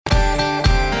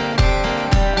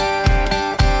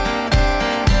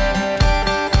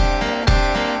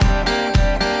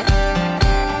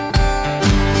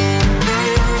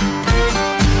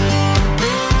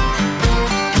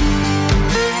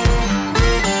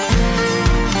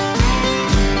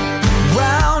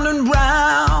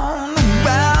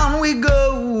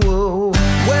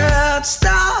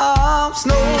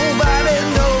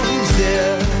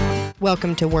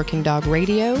Welcome to Working Dog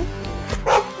Radio,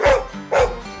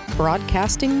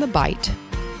 broadcasting the bite. Hey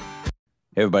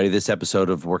everybody, this episode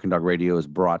of Working Dog Radio is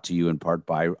brought to you in part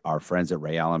by our friends at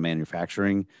Ray Allen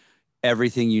Manufacturing.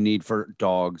 Everything you need for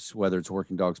dogs, whether it's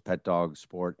working dogs, pet dogs,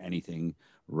 sport, anything,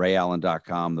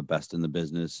 rayallen.com, the best in the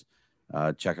business.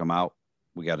 Check them out.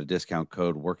 We got a discount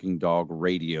code, Working Dog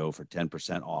Radio, for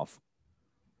 10% off.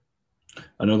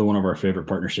 Another one of our favorite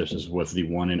partnerships is with the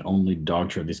one and only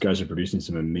Dogtra. These guys are producing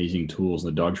some amazing tools in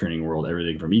the dog training world.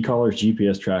 Everything from e-collars,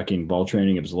 GPS tracking, ball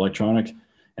training, if it's electronic,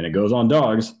 and it goes on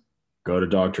dogs, go to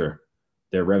Dogtra.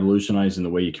 They're revolutionizing the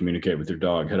way you communicate with your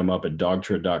dog. Hit them up at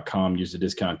dogtra.com. Use the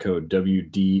discount code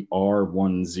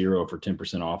WDR10 for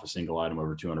 10% off a single item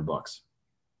over $200.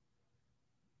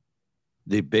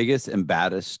 The biggest and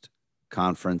baddest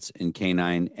conference in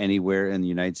canine anywhere in the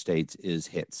United States is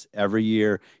HITS. Every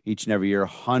year, each and every year,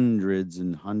 hundreds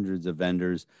and hundreds of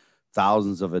vendors,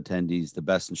 thousands of attendees, the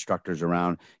best instructors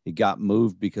around. It got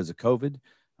moved because of COVID. It's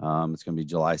going to be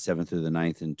July 7th through the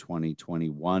 9th in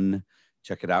 2021.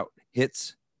 Check it out.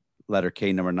 HITS, letter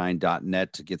K, number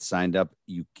 9.net to get signed up.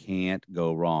 You can't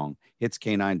go wrong.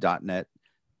 HITSK9.net.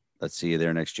 Let's see you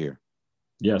there next year.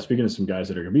 Yeah, speaking of some guys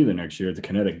that are going to be there next year, the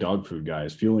Kinetic dog food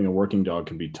guys. Fueling a working dog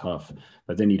can be tough,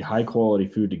 but they need high quality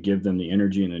food to give them the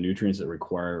energy and the nutrients that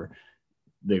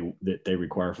they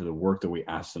require for the work that we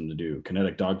ask them to do.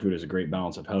 Kinetic dog food is a great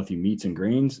balance of healthy meats and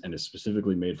grains and is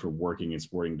specifically made for working and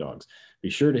sporting dogs. Be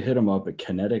sure to hit them up at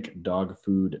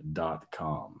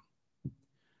kineticdogfood.com.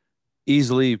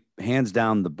 Easily, hands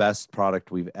down, the best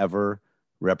product we've ever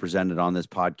represented on this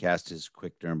podcast is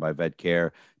Quick Derm by Vet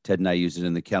Care. Ted and I use it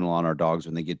in the kennel on our dogs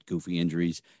when they get goofy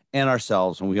injuries, and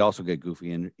ourselves when we also get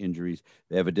goofy injuries.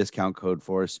 They have a discount code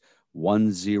for us,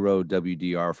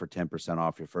 10WDR, for 10%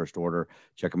 off your first order.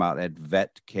 Check them out at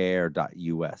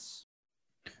vetcare.us.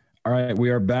 All right,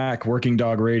 we are back. Working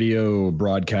Dog Radio,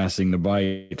 broadcasting the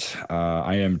bite.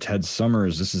 I am Ted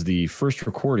Summers. This is the first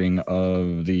recording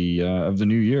of the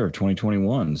new year of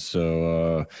 2021.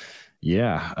 So,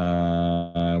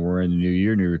 we're in the new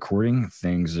year, new recording.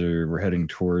 We're heading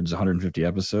towards 150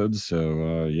 episodes.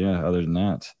 So, other than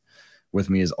that, with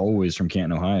me as always from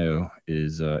Canton, Ohio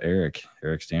is Eric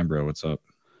Stambro. What's up?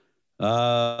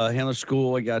 Handler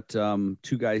School. I got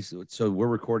two guys. So we're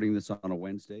recording this on a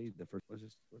Wednesday. The first, what the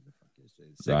fuck is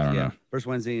it? I don't know. First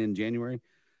Wednesday in January.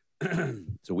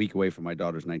 It's a week away from my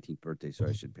daughter's 19th birthday, so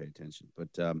I should pay attention. But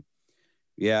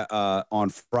on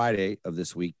Friday of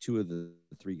this week, two of the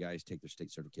three guys take their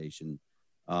state certification.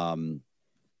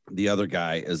 The other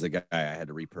guy is the guy I had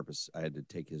to repurpose. I had to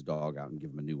take his dog out and give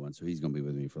him a new one, so he's going to be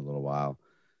with me for a little while.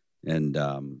 And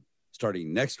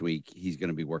starting next week, he's going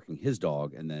to be working his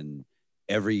dog, and then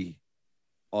every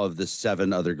of the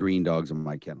 7 other green dogs in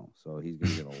my kennel. So he's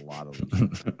going to get a lot of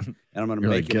leash. And I'm going to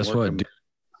make him guess what?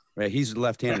 Right, he's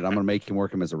left-handed. I'm going to make him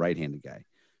work him as a right-handed guy.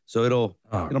 So it'll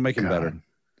make him better.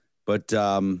 But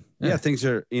things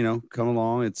are, coming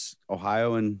along. It's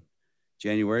Ohio in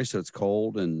January, so it's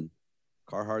cold and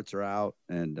Carhartts are out.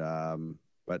 And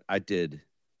but I did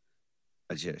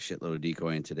a shitload of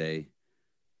decoying today.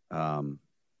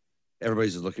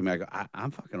 Everybody's just looking at me. I go,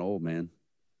 I'm fucking old, man.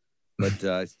 But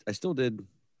I still did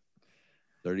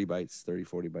 30 bites, 30,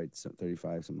 40 bites,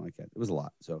 35, something like that. It was a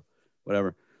lot. So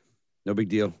whatever. No big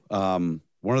deal. One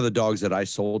of the dogs that I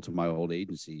sold to my old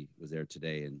agency was there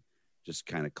today and just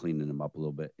kind of cleaning him up a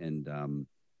little bit. And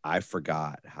I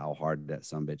forgot how hard that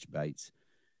sumbitch bites.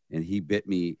 And he bit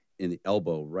me in the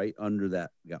elbow right under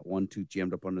that, got one tooth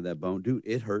jammed up under that bone. Dude,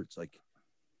 it hurts. Like,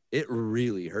 it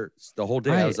really hurts. The whole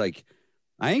day I was like,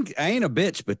 I ain't a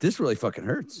bitch, but this really fucking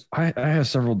hurts. I have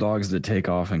several dogs that take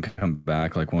off and come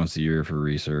back like once a year for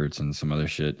research and some other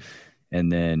shit.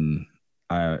 And then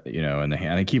I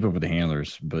keep up with the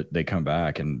handlers, but they come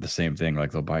back and the same thing,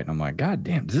 like they'll bite. And I'm like, God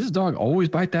damn, does this dog always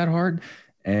bite that hard?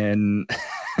 And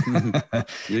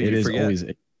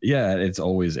it's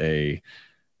always a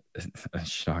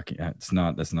shocking. That's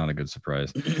not a good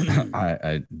surprise.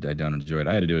 I don't enjoy it.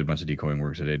 I had to do a bunch of decoying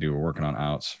work today. We're working on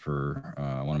outs for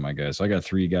one of my guys. So I got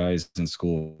 3 guys in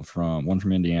school, one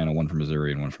from Indiana, one from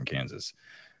Missouri, and one from Kansas.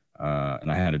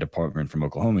 And I had a department from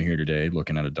Oklahoma here today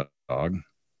looking at a dog.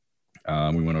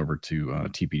 We went over to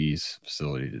TPD's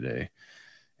facility today,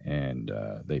 and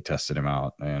they tested him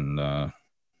out, and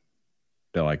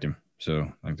they liked him. So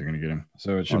I think they're going to get him.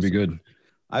 So it should be good.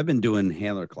 I've been doing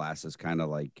handler classes kind of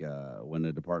like when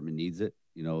the department needs it,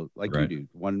 like you do.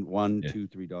 One, 2,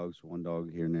 3 dogs, 1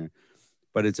 dog here and there.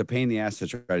 But it's a pain in the ass to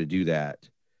try to do that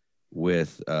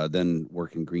with then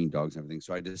working green dogs and everything.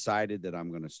 So I decided that I'm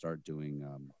going to start doing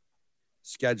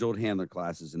scheduled handler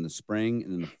classes in the spring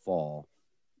and in the fall,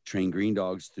 train green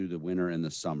dogs through the winter and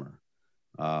the summer.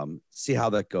 See how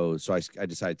that goes. So I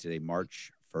decided today,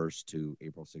 March 1st to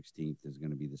April 16th is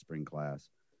going to be the spring class.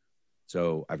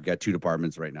 So I've got 2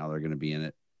 departments right now that are going to be in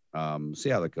it. See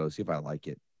how that goes. See if I like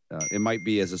it. It might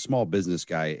be, as a small business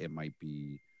guy, it might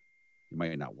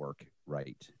not work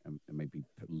right. It might be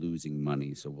losing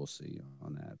money. So we'll see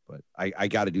on that. But I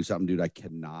got to do something, dude. I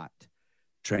cannot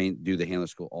do the handler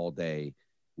school all day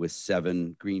with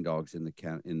 7 green dogs in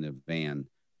the van,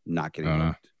 not getting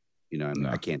hooked. You know,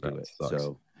 I can't do it. Sucks.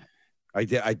 So I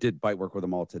did bite work with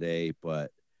them all today,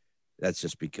 but that's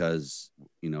just because,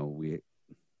 you know,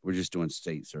 we're just doing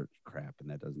state search crap, and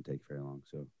that doesn't take very long.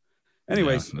 So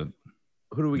anyways, who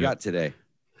do we got today?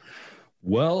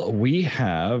 Well, we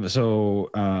have,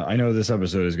 I know this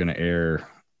episode is going to air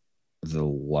so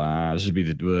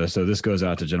this goes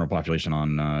out to general population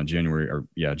on January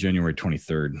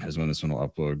 23rd is when this one will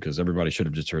upload, because everybody should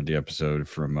have just heard the episode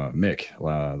from Mick,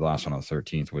 the last one on the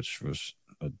 13th, which was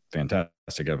a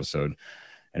fantastic episode,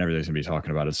 and everything's gonna be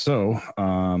talking about it. So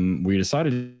we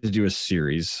decided to do a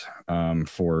series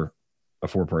for a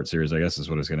 4-part series, I guess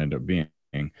is what it's gonna end up being,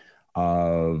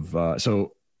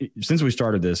 so since we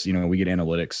started this, you know, we get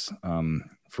analytics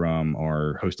from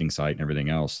our hosting site and everything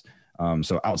else.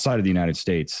 So outside of the United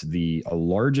States, the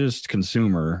largest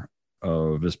consumer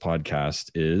of this podcast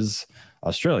is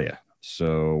Australia.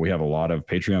 So we have a lot of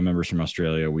Patreon members from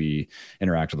Australia. We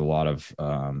interact with a lot of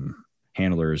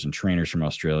handlers and trainers from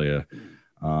Australia.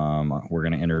 We're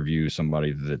going to interview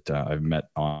somebody that I've met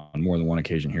on more than one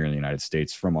occasion here in the United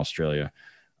States from Australia,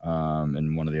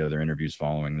 and one of the other interviews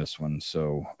following this one.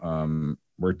 So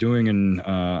we're doing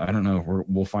I don't know,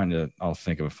 I'll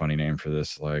think of a funny name for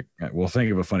this. We'll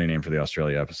think of a funny name for the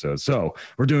Australia episode. So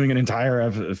we're doing an entire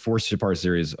 4-part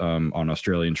series on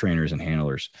Australian trainers and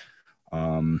handlers,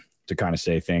 to kind of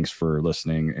say thanks for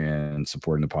listening and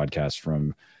supporting the podcast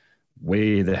from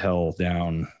way the hell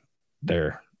down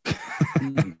there.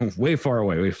 Way far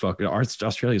away.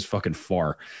 Australia's fucking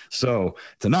far. So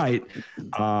tonight,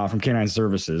 from Canine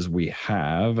Services, we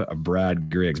have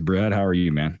Brad Griggs. Brad, how are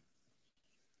you, man?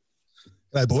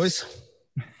 Hey, boys.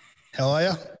 How are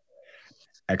you?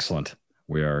 Excellent.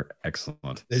 We are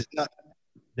excellent.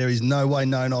 There is no way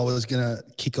known I was going to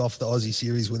kick off the Aussie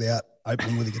series without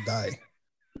opening with a good day.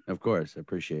 Of course. I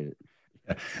appreciate it.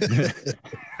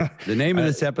 The name of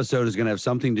this episode is going to have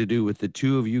something to do with the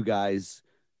 2 of you guys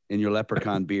in your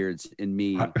leprechaun beards and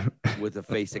me with a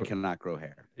face that cannot grow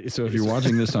hair. So if you're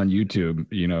watching this on YouTube,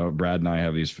 you know, Brad and I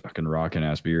have these fucking rockin'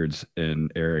 ass beards, and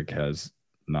Eric has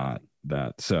not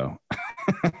that. So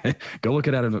go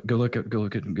check it out on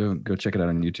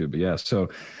YouTube. But yeah. So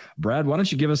Brad, why don't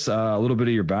you give us a little bit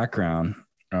of your background,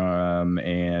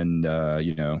 and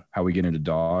you know, how we get into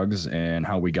dogs and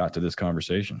how we got to this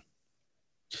conversation.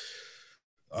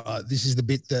 This is the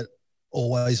bit that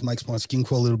always makes my skin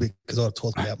crawl a little bit, because I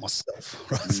talk about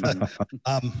myself, right? So,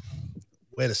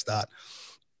 where to start?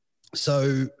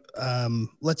 So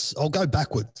I'll go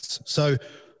backwards. So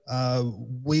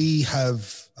we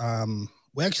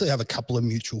actually have a couple of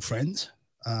mutual friends,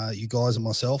 you guys and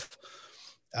myself,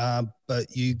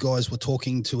 but you guys were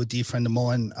talking to a dear friend of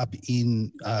mine up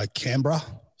in Canberra,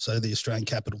 so the Australian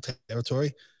Capital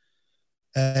Territory,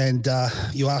 and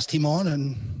you asked him on,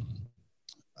 and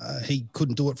he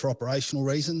couldn't do it for operational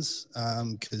reasons,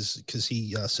 because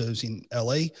he serves in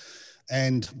LE,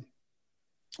 and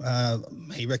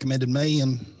he recommended me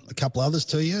and a couple others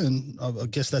to you, and I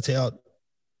guess that's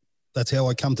how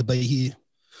I come to be here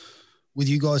with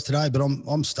you guys today. But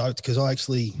I'm stoked, because I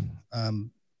actually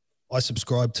I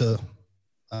subscribe to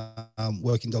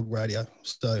Working Dog Radio,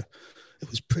 so it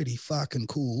was pretty fucking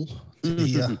cool to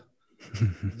be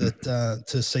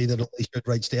to see that Alicia had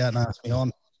reached out and asked me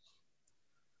on.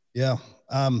 Yeah.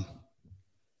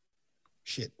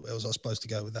 Shit, where was I supposed to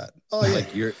go with that? Oh yeah,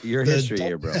 like your history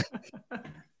here, bro.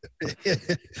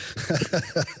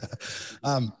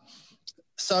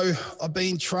 So I've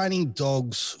been training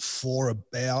dogs for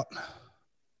about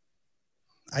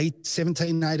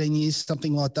 17, 18 years,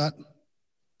 something like that.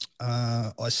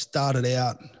 I started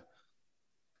out,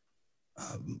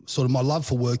 sort of my love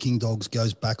for working dogs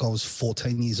goes back. I was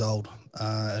 14 years old,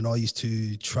 and I used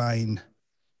to train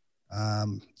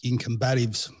in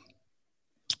combatives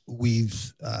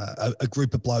with a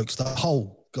group of blokes. The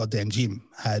whole goddamn gym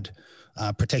had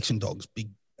protection dogs, big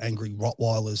angry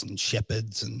Rottweilers and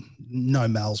Shepherds, and no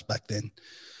males back then.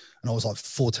 And I was like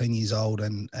 14 years old,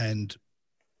 and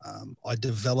I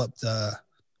developed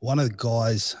one of the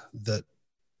guys that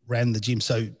ran the gym.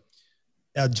 So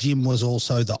our gym was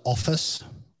also the office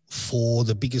for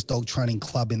the biggest dog training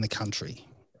club in the country,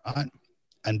 right?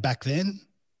 And back then,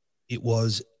 it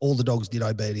was all the dogs did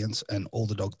obedience and all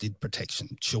the dogs did protection.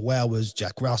 Chihuahuas,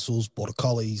 Jack Russells, Border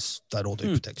Collies, they'd all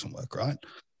do protection work, right?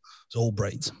 It's all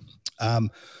breeds. And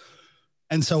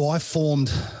so I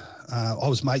formed, I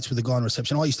was mates with a guy in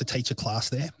reception. I used to teach a class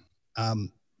there.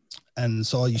 And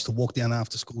so I used to walk down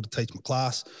after school to teach my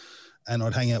class, and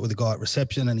I'd hang out with a guy at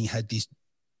reception, and he had this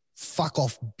fuck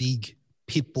off big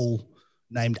pit bull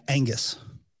named Angus,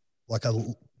 like a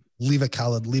liver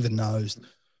coloured, liver nosed.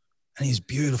 And he's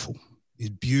beautiful. He's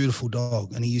a beautiful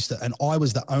dog. And and I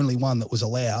was the only one that was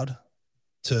allowed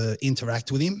to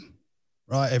interact with him,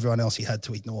 right? Everyone else he had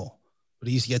to ignore. But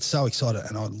he used to get so excited,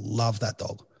 and I loved that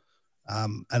dog.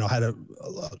 And I had it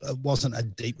wasn't a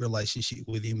deep relationship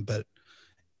with him, but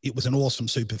it was an awesome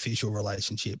superficial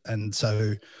relationship. And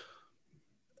so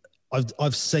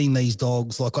I've seen these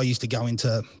dogs. Like, I used to go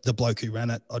into the bloke who ran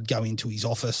it. I'd go into his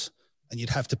office, and you'd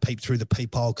have to peep through the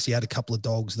peephole because he had a couple of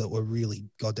dogs that were really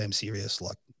goddamn serious,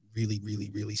 like really, really,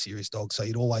 really serious dogs. So I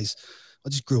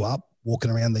just grew up walking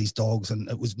around these dogs, and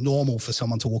it was normal for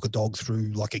someone to walk a dog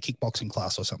through like a kickboxing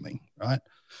class or something, right?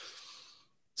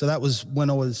 So that was when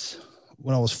I was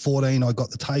 14, I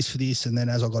got the taste for this. And then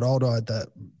as I got older, I had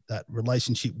that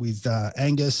relationship with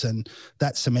Angus, and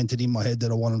that cemented in my head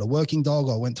that I wanted a working dog.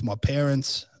 I went to my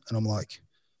parents, and I'm like,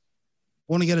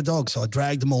 I want to get a dog. So I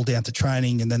dragged them all down to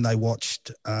training, and then they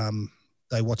watched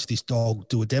this dog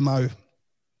do a demo.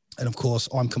 And of course,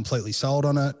 I'm completely sold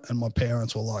on it. And my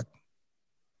parents were like,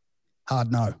 hard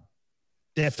no,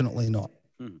 definitely not.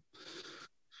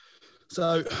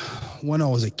 So when I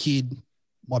was a kid,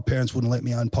 my parents wouldn't let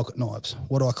me own pocket knives.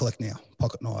 What do I collect now?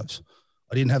 Pocket knives.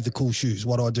 I didn't have the cool shoes.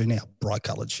 What do I do now? Bright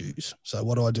coloured shoes. So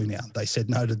what do I do now? They said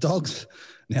no to dogs.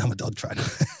 Now I'm a dog trainer.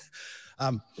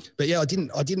 But yeah, I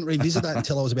didn't revisit that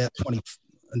until I was about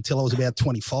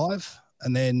 25.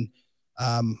 And then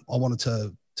I wanted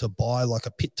to buy like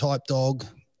a pit type dog,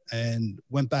 and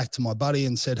went back to my buddy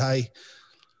and said, hey,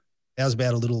 how's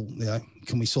about a little,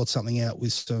 can we sort something out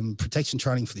with some protection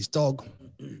training for this dog?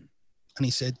 And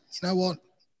he said, you know what?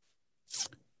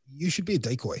 You should be a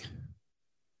decoy.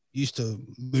 You used to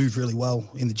move really well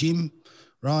in the gym,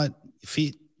 right? You're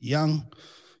fit, you're young,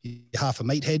 you're half a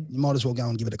meathead. You might as well go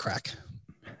and give it a crack.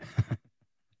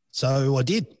 So I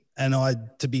did. And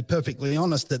to be perfectly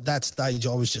honest, at that stage,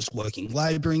 I was just working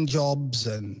labouring jobs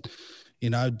and,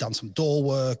 done some door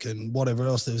work and whatever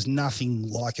else. There was nothing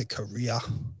like a career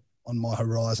on my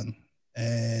horizon.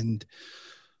 And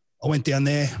I went down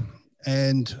there,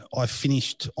 and I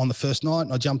finished on the first night,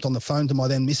 and I jumped on the phone to my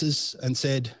then missus and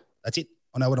said, that's it.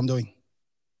 I know what I'm doing.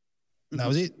 And that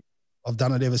was it. I've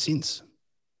done it ever since.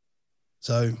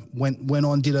 So went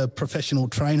on, did a professional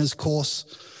trainer's course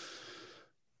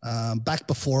back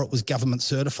before it was government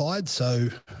certified. So,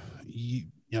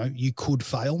 you could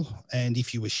fail. And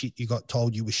if you were shit, you got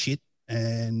told you were shit.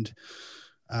 And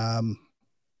that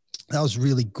was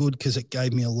really good because it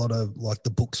gave me a lot of like the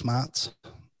book smarts,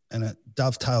 and it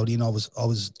dovetailed in. I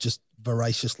was just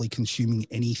voraciously consuming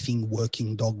anything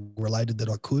working dog related that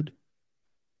I could.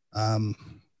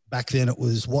 Back then it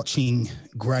was watching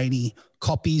grainy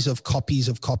copies of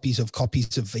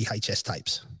VHS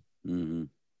tapes. Mm-hmm.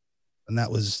 And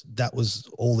that was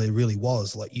all there really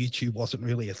was. Like, YouTube wasn't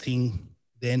really a thing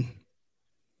then.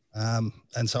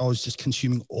 And so I was just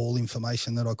consuming all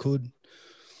information that I could.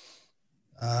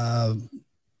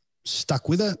 Stuck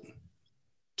with it,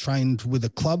 trained with a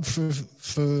club for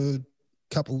a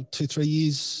couple, 2-3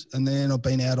 years. And then I've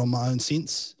been out on my own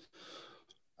since.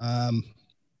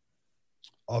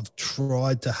 I've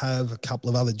tried to have a couple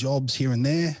of other jobs here and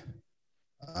there.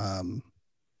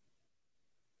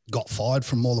 Got fired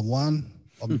from more than one.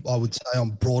 I would say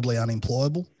I'm broadly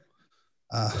unemployable.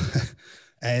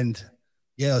 And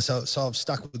yeah, so I've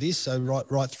stuck with this. So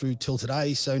right through till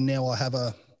today. So now I have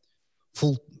a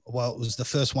full, it was the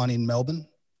first one in Melbourne,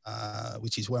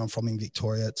 which is where I'm from in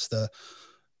Victoria. It's the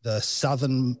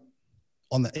southern,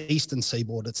 on the eastern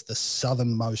seaboard, it's the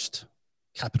southernmost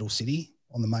capital city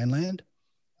on the mainland.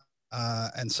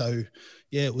 And so,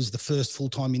 yeah, it was the first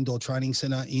full-time indoor training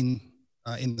centre in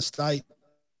the state.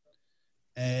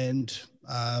 And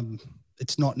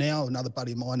it's not now. Another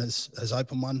buddy of mine has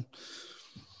opened one.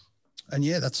 And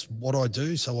yeah, that's what I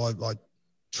do. So I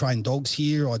train dogs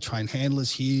here. I train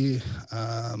handlers here.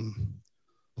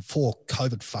 Before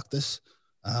COVID fucked us,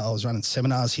 I was running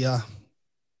seminars here.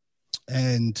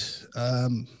 And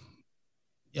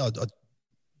yeah, I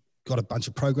got a bunch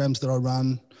of programs that I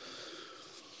run.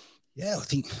 Yeah, I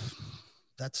think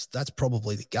that's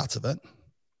probably the guts of it.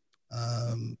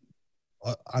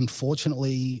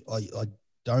 Unfortunately, I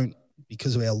don't,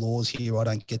 because of our laws here, I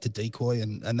don't get to decoy,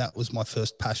 and that was my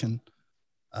first passion.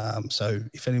 So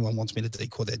if anyone wants me to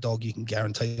decoy their dog, you can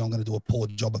guarantee I'm going to do a poor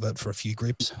job of it for a few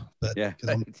grips, but Yeah. because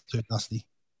I'm too dusty.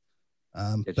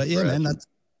 Get But your yeah, man, brush.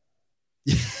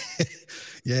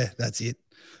 yeah, that's it.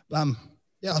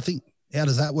 Yeah, I think, how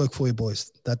does that work for you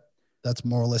boys? That's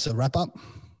more or less a wrap up.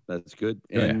 That's good.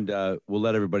 Yeah. And we'll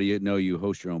let everybody know you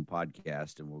host your own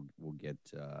podcast, and we'll get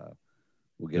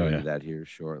into that here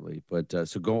shortly. But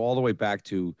so go all the way back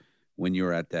to when you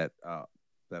were at that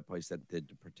place that did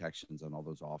the protections on all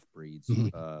those off breeds.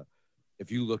 Mhm.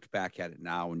 If you looked back at it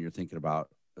now and you're thinking about,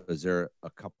 is there a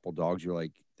couple dogs you're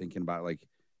like thinking about, like,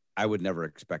 I would never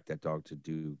expect that dog to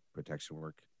do protection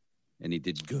work, and he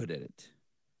did good at it?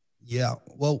 Yeah,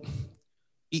 well,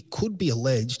 it could be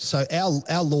alleged. So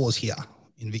our laws here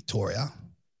in Victoria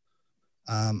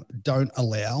don't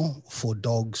allow for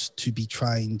dogs to be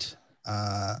trained.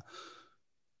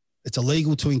 It's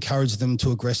illegal to encourage them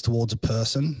to aggress towards a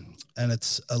person, and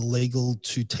it's illegal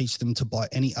to teach them to buy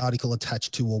any article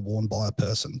attached to or worn by a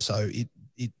person. So it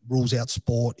rules out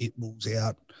sport. It rules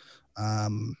out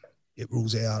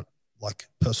like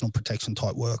personal protection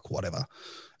type work, whatever.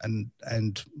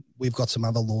 And we've got some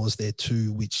other laws there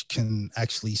too, which can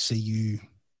actually see you,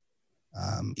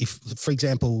 if, for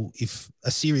example, if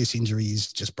a serious injury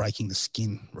is just breaking the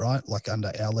skin, right? Like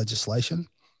under our legislation.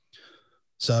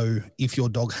 So if your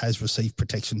dog has received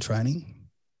protection training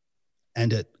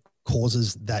and it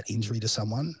causes that injury to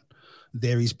someone,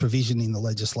 there is provision in the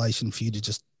legislation for you to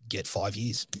just get 5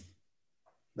 years.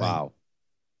 Wow.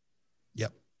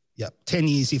 Yep. 10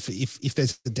 years if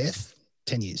there's a death,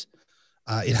 10 years.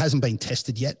 It hasn't been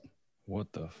tested yet.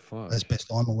 What the fuck? As best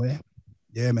I'm aware.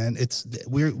 Yeah, man.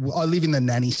 I live in the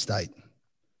nanny state.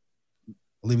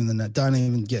 Don't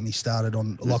even get me started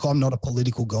on, like, I'm not a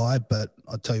political guy, but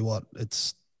I tell you what,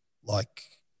 it's like,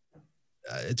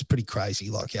 it's pretty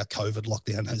crazy. Like our COVID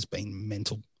lockdown has been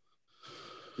mental.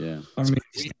 Yeah. I mean,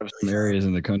 we have some areas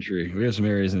in the country, we have some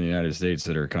areas in the United States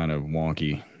that are kind of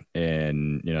wonky.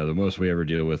 And, you know, the most we ever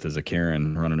deal with is a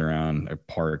Karen running around a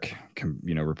park,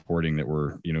 you know, reporting that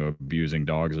we're, you know, abusing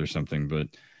dogs or something. But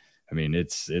I mean,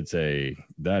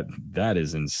 that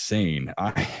is insane.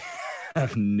 I would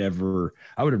have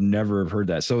never heard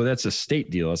that. So that's a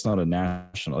state deal. It's not a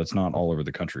national, it's not all over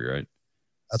the country, right?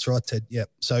 That's right, Ted. Yeah.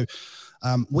 So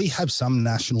we have some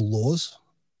national laws,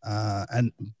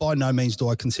 and by no means do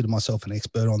I consider myself an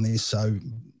expert on this. So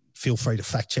feel free to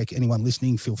fact check. Anyone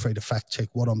listening, feel free to fact check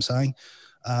what I'm saying.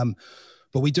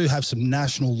 But we do have some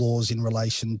national laws in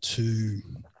relation to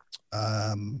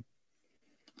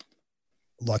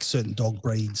like certain dog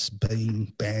breeds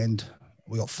being banned.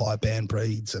 We got 5 banned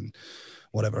breeds and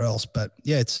whatever else. But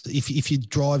yeah, it's if you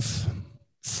drive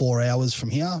 4 hours from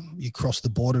here, you cross the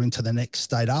border into the next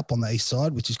state up on the east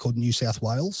side, which is called New South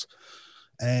Wales,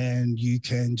 and you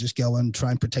can just go and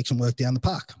train protection work down the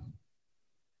park.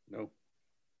 No.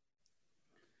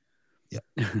 Yeah.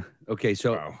 Okay,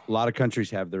 so Wow. a lot of countries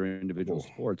have their individual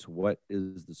sports. What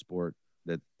is the sport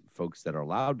that folks that are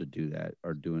allowed to do that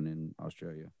are doing in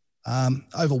Australia?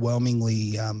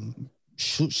 Overwhelmingly,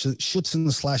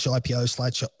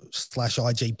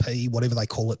 Schutzen/IPO/IGP, whatever they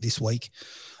call it this week.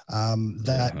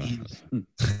 That is,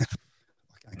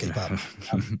 I can't keep up.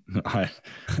 I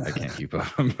can't keep up.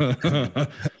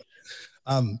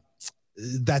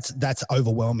 That's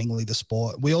overwhelmingly the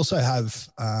sport. We also have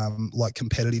like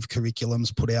competitive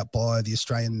curriculums put out by the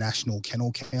Australian National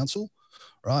Kennel Council,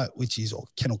 right? Which is, or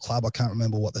Kennel Club. I can't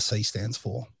remember what the C stands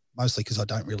for, mostly because I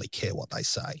don't really care what they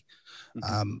say.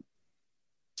 Mm-hmm.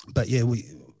 But yeah,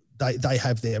 they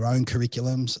have their own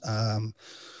curriculums.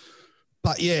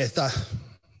 But yeah, the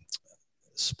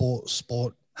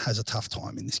sport has a tough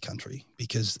time in this country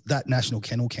because that National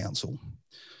Kennel Council,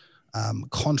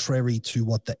 contrary to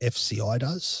what the FCI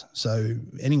does. So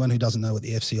anyone who doesn't know what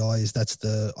the FCI is, that's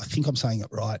I think I'm saying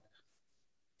it right,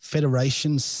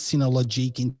 Fédération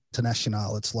Cynologique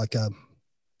Internationale. It's like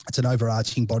it's an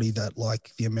overarching body that,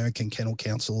 like the American Kennel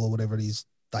Council or whatever it is,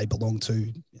 they belong to.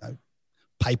 You know,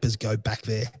 papers go back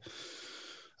there.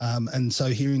 And so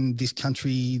here in this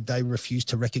country, they refuse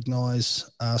to recognise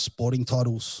sporting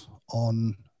titles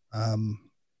on a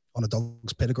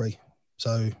dog's pedigree.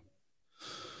 So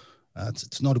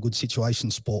it's not a good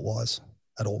situation sport-wise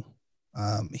at all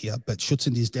here. But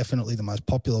Schutzen is definitely the most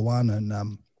popular one,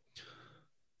 and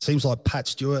seems like Pat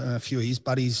Stewart and a few of his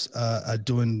buddies are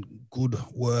doing good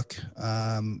work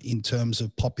in terms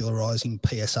of popularising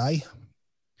PSA.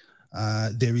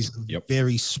 There is a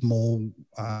very small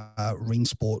ring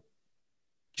sport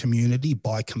community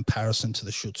by comparison to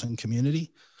the Schutzen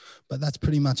community, but that's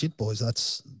pretty much it, boys.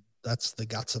 That's the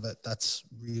guts of it. That's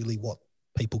really what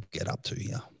people get up to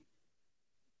here.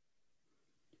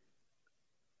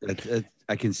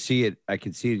 I can see it. I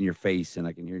can see it in your face, and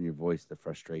I can hear in your voice the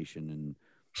frustration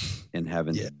and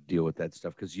having to deal with that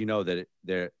stuff, because you know that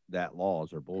that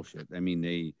laws are bullshit. I mean,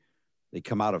 they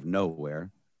come out of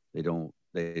nowhere.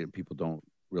 People don't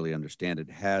really understand it.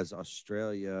 Has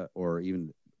Australia or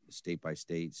even state by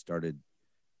state started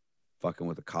fucking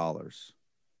with the collars,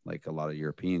 like a lot of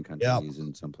European countries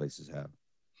and some places have?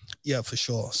 Yeah, for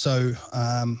sure. So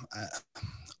I'm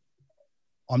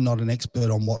not an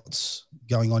expert on what's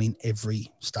going on in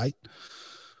every state.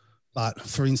 But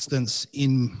for instance,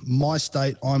 in my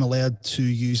state, I'm allowed to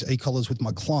use e-collars with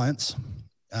my clients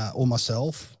or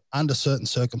myself. Under certain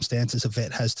circumstances, a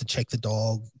vet has to check the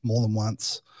dog more than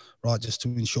once, right, just to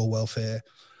ensure welfare.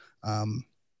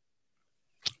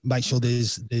 Make sure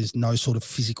there's no sort of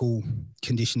physical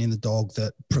condition in the dog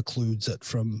that precludes it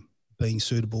from being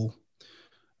suitable.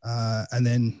 And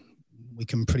then we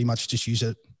can pretty much just use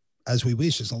it as we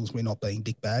wish, as long as we're not being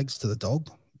dick bags to the dog,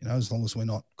 as long as we're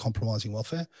not compromising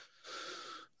welfare.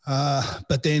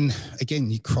 But then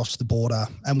again, you cross the border,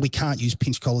 and we can't use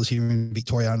pinch collars here in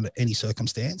Victoria under any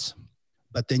circumstance.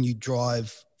 But then you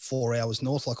drive 4 hours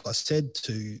north, like I said,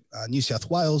 to New South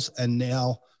Wales, and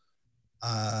now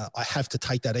I have to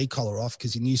take that e-collar off,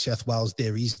 because in New South Wales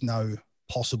there is no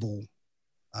possible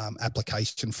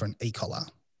application for an e-collar.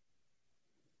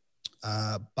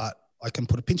 But I can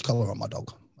put a pinch collar on my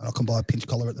dog, and I can buy a pinch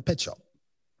collar at the pet shop.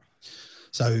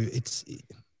 So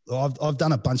I've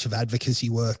done a bunch of advocacy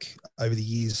work over the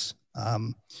years,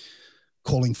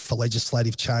 calling for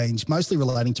legislative change, mostly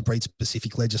relating to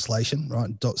breed-specific legislation, right?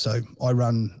 So I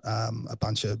run a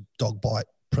bunch of dog bite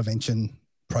prevention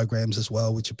programs as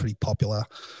well, which are pretty popular.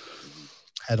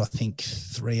 Had, I think,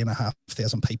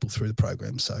 3,500 people through the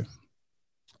program, so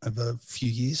over a few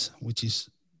years, which is,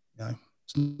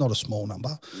 it's not a small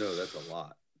number. No, that's a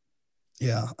lot.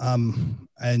 Yeah.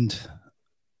 And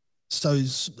so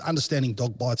understanding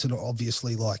dog bites, and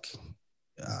obviously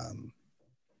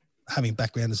having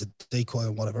background as a decoy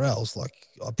and whatever else,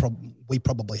 we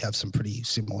probably have some pretty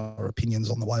similar opinions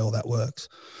on the way all that works.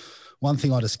 One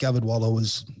thing I discovered while I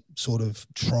was sort of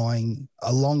trying,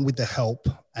 along with the help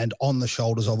and on the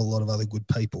shoulders of a lot of other good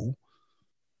people,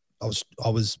 I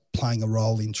was playing a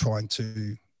role in trying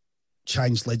to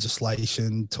change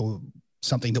legislation to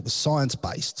something that was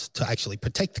science-based to actually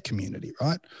protect the community,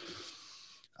 right?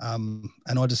 And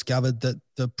I discovered that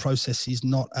the process is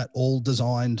not at all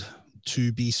designed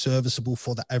to be serviceable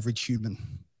for the average human,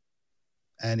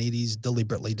 and it is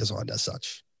deliberately designed as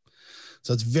such.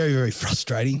 So it's very, very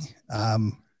frustrating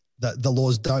that the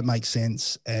laws don't make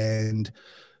sense. And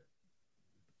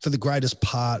for the greatest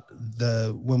part,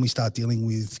 when we start dealing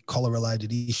with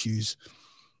collar-related issues,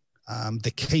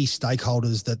 the key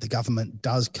stakeholders that the government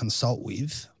does consult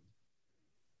with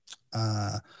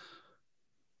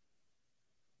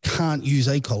can't use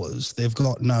e-collars. They've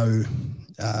got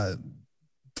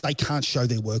they can't show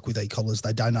their work with e-collars.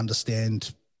 They don't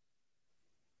understand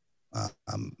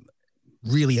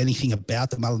really anything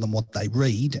about them other than what they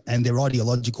read, and their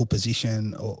ideological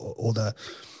position or the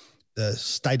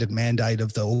stated mandate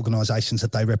of the organisations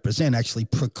that they represent actually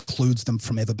precludes them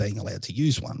from ever being allowed to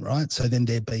use one, right? So then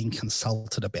they're being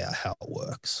consulted about how it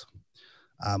works.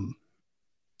 And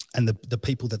the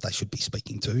people that they should be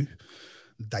speaking to,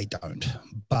 they don't.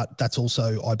 But that's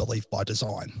also, I believe, by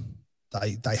design.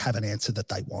 They have an answer that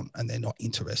they want, and they're not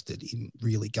interested in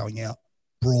really going out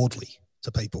broadly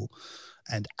to people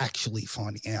and actually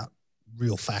finding out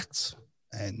real facts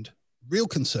and real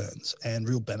concerns and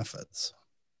real benefits.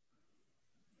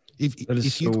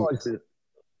 It's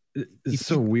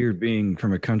so weird being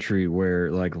from a country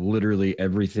where literally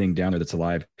everything down there that's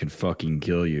alive can fucking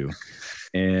kill you.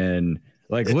 And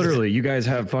literally you guys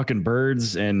have fucking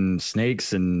birds and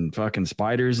snakes and fucking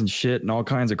spiders and shit and all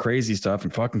kinds of crazy stuff,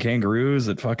 and fucking kangaroos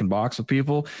that fucking box with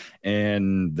people,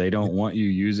 and they don't want you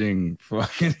using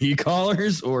fucking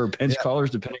e-collars or pinch collars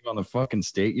depending on the fucking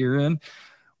state you're in.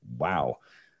 Wow.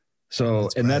 So,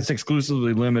 that's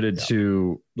exclusively limited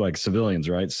to civilians,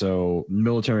 right? So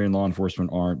military and law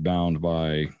enforcement aren't bound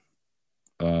by,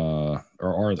 I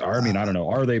don't know.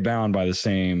 Are they bound by the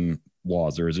same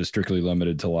laws, or is it strictly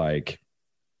limited to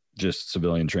just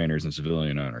civilian trainers and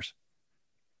civilian owners?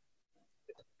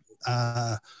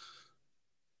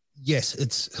 Yes,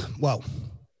 it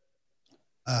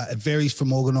varies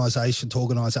from organization to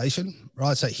organization,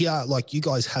 right? So here, you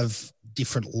guys have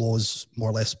different laws more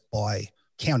or less by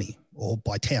county or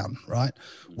by town, right?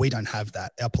 We don't have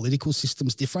that. Our political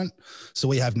system's different. So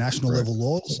we have national level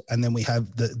laws, and then we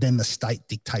have the state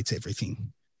dictates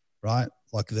everything, right?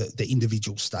 The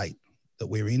individual state that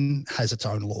we're in has its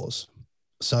own laws.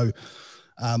 So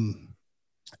I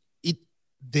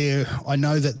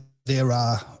know that there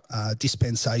are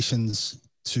dispensations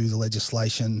to the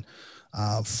legislation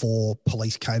for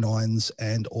police canines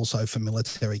and also for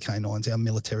military canines. Our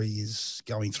military is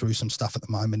going through some stuff at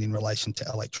the moment in relation to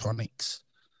electronics.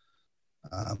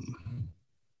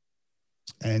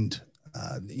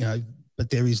 But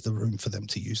there is the room for them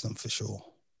to use them for sure,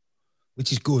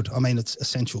 which is good. I mean, it's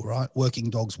essential, right? Working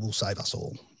dogs will save us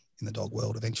all in the dog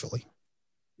world eventually.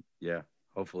 Yeah,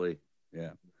 hopefully.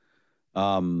 Yeah.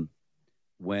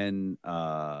 When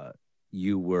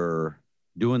you were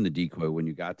doing the decoy, when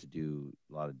you got to do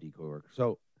a lot of decoy work,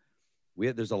 so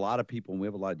there's a lot of people, and we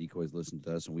have a lot of decoys listen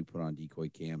to us, and we put on decoy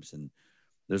camps, and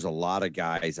there's a lot of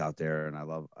guys out there, and I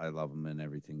love them and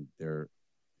everything.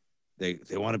 They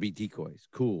want to be decoys,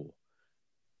 cool,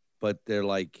 but they're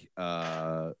like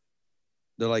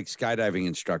skydiving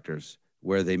instructors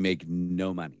where they make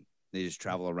no money. They just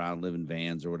travel around, live in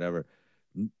vans or whatever.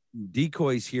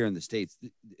 Decoys here in the States,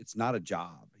 it's not a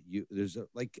job. There's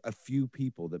like a few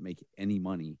people that make any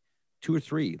money, 2 or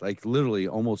 3, like literally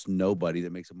almost nobody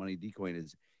that makes money decoying.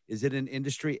 Is it an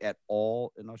industry at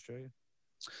all in Australia?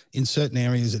 In certain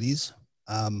areas it is.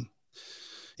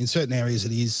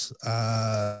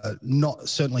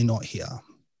 Certainly not here.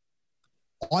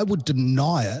 I would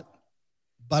deny it,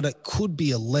 but it could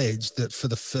be alleged that for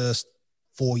the first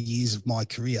 4 years of my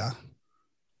career,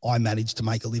 I managed to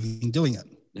make a living doing it.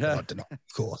 Yeah. I deny,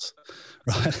 of course,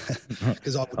 right?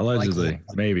 Because allegedly,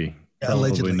 maybe, yeah, probably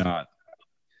allegedly. not,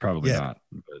 probably not.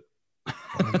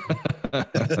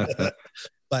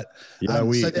 But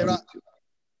yeah, so there are.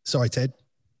 Sorry, Ted.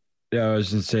 Yeah, I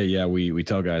was just say, yeah, we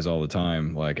tell guys all the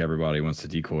time, like everybody wants to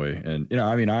decoy, and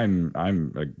I mean, I'm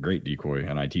a great decoy,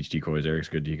 and I teach decoys. Eric's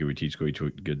a good decoy. We teach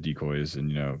good decoys,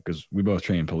 and because we both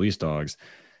train police dogs,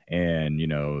 and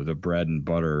the bread and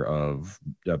butter of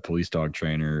a police dog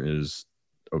trainer is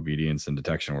obedience and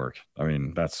detection work. I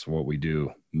mean, that's what we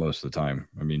do most of the time.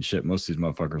 I mean, shit, most of these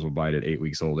motherfuckers will bite at 8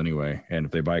 weeks old anyway. And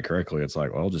if they bite correctly, it's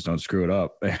like, well, just don't screw it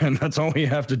up. And that's all we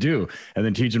have to do. And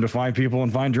then teach them to find people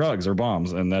and find drugs or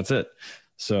bombs. And that's it.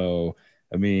 So,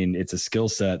 I mean, it's a skill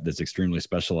set that's extremely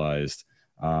specialized.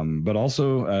 But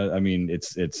also, I mean,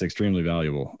 it's extremely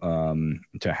valuable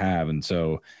to have. And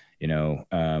so,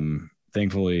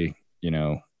 thankfully,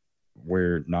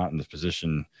 we're not in this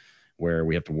position where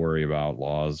we have to worry about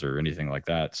laws or anything like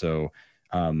that. So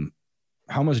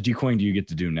how much decoying do you get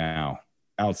to do now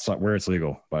outside where it's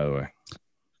legal, by the way?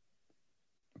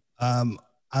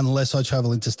 Unless I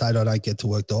travel interstate, I don't get to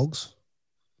work dogs.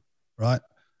 Right.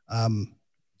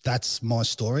 That's my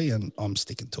story and I'm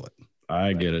sticking to it.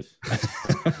 I get it.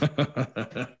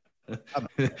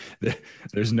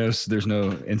 There's no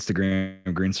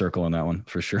Instagram green circle on that one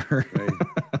for sure.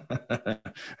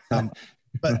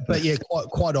 But yeah,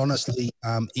 quite honestly,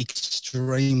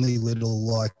 extremely little.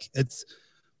 Like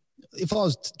if I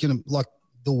was gonna, like,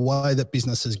 the way that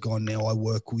business has gone now, I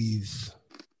work with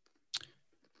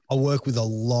a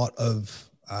lot of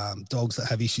dogs that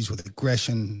have issues with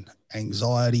aggression,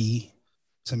 anxiety.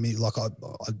 To me, like I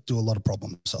do a lot of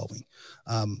problem solving,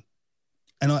 and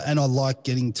I like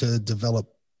getting to develop,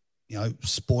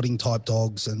 sporting type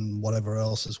dogs and whatever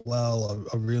else as well.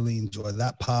 I really enjoy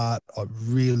that part. I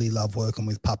really love working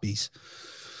with puppies.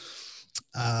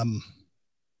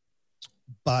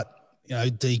 But,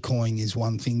 decoying is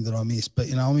one thing that I miss.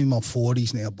 But, I'm in my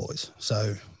 40s now, boys.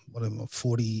 So what am I,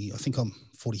 40? I think I'm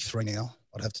 43 now.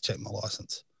 I'd have to check my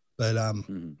license. But I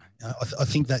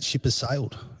think that ship has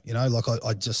sailed.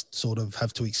 I just sort of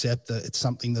have to accept that it's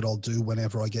something that I'll do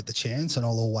whenever I get the chance, and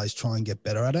I'll always try and get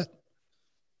better at it.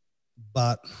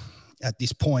 But at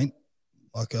this point,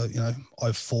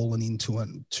 I've fallen into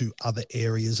other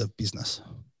areas of business,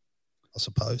 I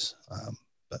suppose.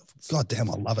 But goddamn,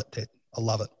 I love it, Ted. I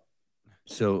love it.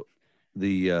 So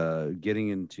the getting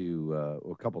into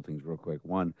a couple of things real quick.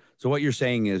 One, so what you're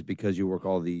saying is because you work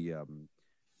all the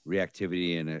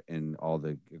reactivity and all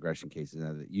the aggression cases,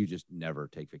 that you just never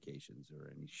take vacations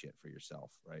or any shit for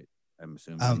yourself, right? I'm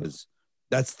assuming because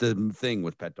that's the thing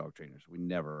with pet dog trainers. We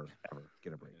never ever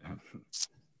get a break.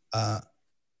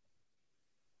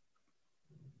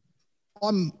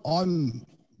 I'm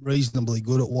reasonably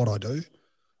good at what I do,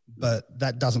 but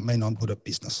that doesn't mean I'm good at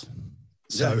business.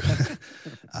 So,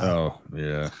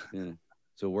 yeah.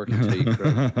 So work until you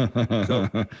cry.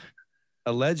 So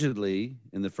allegedly,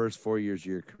 in the first 4 years of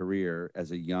your career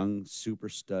as a young super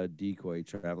stud decoy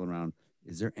traveling around,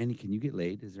 can you get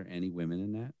laid? Is there any women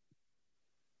in that?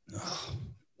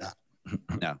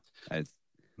 No. I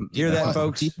hear that,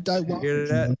 folks? Hear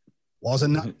that?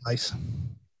 Wasn't that nice?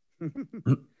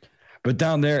 But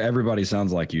down there, everybody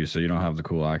sounds like you, so you don't have the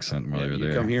cool accent while you're you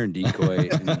there. come here and decoy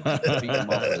and beat them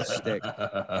off with a stick.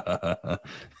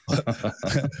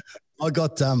 I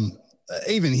got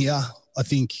even here. I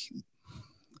think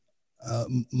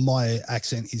my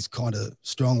accent is kind of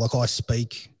strong. Like I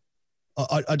speak.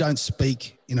 I don't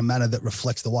speak in a manner that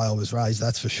reflects the way I was raised,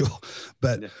 that's for sure.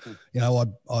 But, you know,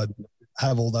 I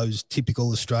have all those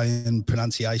typical Australian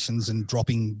pronunciations and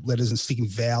dropping letters and sticking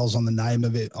vowels on the name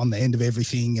of it, on the end of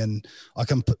everything. And I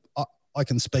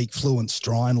can speak fluent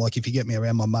Strine. Like if you get me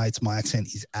around my mates, my accent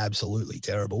is absolutely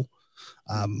terrible.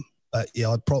 But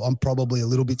yeah, I'm probably a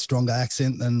little bit stronger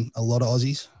accent than a lot of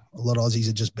Aussies. A lot of Aussies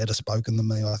are just better spoken than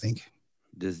me, I think.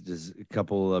 Does a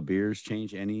couple of beers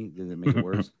change any? Does it make it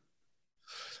worse?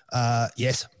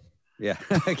 Yes. Yeah,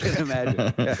 I can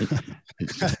imagine. Yeah.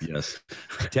 Yes.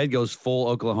 Ted goes full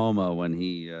Oklahoma when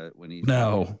he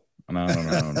No. I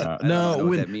don't know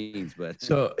what that means, but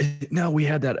so no, we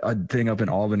had that thing up in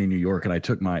Albany, New York, and I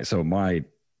took my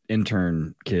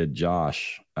intern kid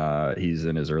Josh. He's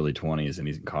in his early 20s and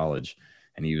he's in college,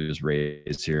 and he was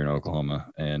raised here in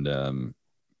Oklahoma, and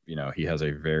you know, he has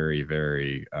a very,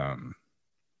 very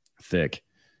thick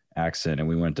accent, and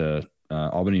we went to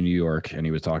Albany, New York, and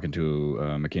he was talking to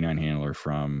a canine handler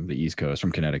from the East Coast,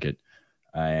 from Connecticut,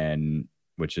 and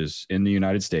which is in the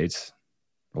United States,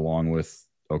 along with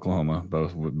Oklahoma.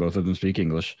 Both of them speak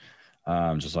English,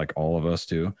 just like all of us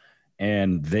do.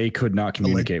 And they could not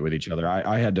communicate with each other.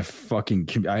 I had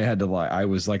to lie. I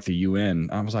was like the UN.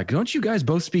 I was like, don't you guys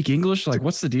both speak English? Like,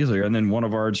 what's the deal here? And then one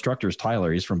of our instructors,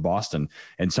 Tyler, he's from Boston.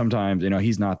 And sometimes, you know,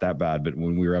 he's not that bad. But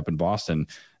when we were up in Boston,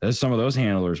 some of those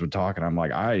handlers would talk. And I'm like,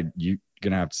 you're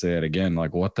going to have to say it again.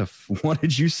 Like, what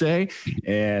did you say?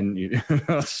 And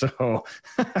so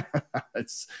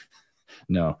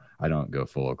no, I don't go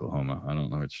full Oklahoma. I don't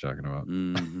know what you're talking about.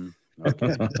 Mm-hmm.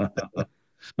 Okay.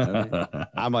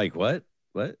 I'm like, what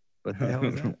the hell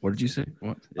is that? What did you say?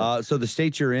 What? So the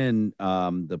state you're in,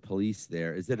 the police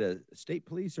there, is it a state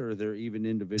police, or are there even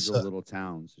individual little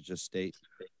towns? It's just state.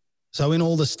 So in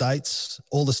all the states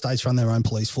run their own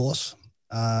police force,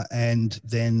 and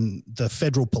then the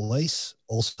federal police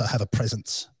also have a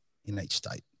presence in each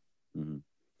state. Mm-hmm.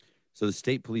 So the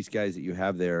state police guys that you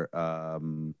have there,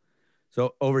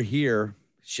 so over here,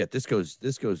 this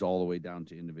goes all the way down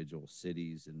to individual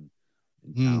cities and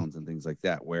towns and things like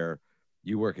that, where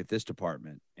you work at this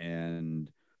department, and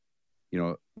you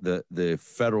know the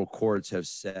federal courts have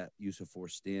set use of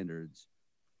force standards,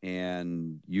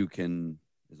 and you can,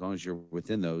 as long as you're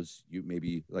within those, you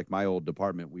maybe, like my old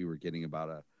department, we were getting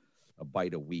about a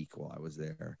bite a week while I was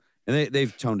there, and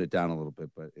they've toned it down a little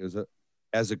bit, but it was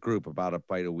as a group about a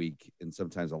bite a week, and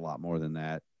sometimes a lot more than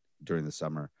that during the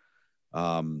summer.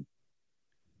 And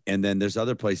then there's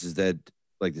other places that,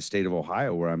 like the state of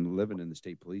Ohio, where I'm living, in the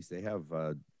state police, they have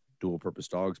dual purpose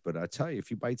dogs. But I tell you, if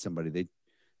you bite somebody, they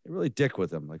really dick with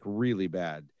them, like really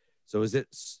bad. So is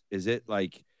it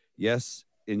like, yes,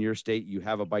 in your state you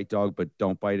have a bite dog, but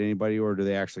don't bite anybody, or do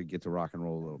they actually get to rock and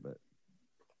roll a little bit?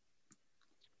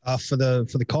 For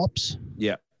the cops?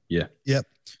 Yeah. Yep.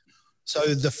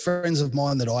 So the friends of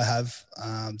mine that I have,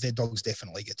 their dogs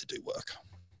definitely get to do work.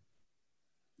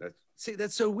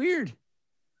 That's so weird.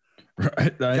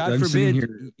 Right. God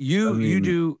forbid you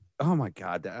do. Oh my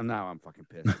God. Now I'm fucking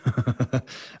pissed.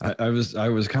 I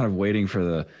was kind of waiting for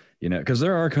the, you know, because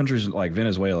there are countries like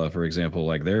Venezuela, for example,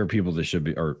 like there are people that should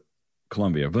be, or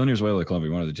Venezuela,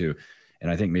 Colombia, one of the two.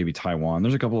 And I think maybe Taiwan.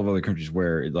 There's a couple of other countries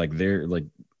where like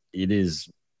it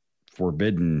is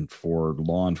forbidden for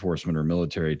law enforcement or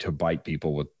military to bite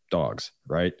people with dogs.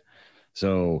 Right.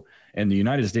 So, and the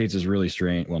United States is really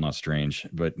strange. Well, not strange,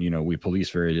 but you know, we police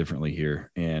very differently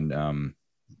here. And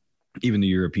even the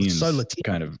Europeans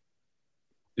kind of,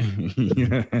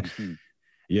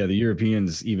 yeah, the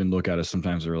Europeans even look at us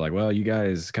sometimes. They're like, well, you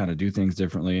guys kind of do things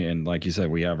differently. And like you said,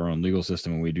 we have our own legal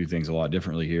system and we do things a lot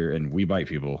differently here. And we bite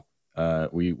people.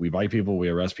 We bite people. We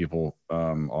arrest people.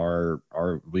 Our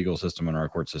legal system and our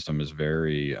court system is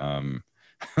very,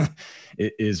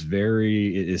 it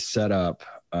is set up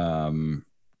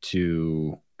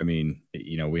to, I mean,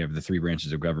 you know, we have the three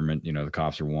branches of government, you know, the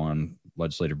cops are one,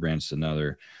 legislative branch is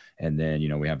another. And then, you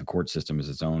know, we have the court system as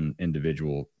its own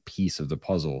individual piece of the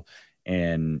puzzle.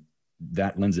 And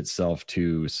that lends itself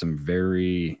to some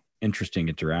very interesting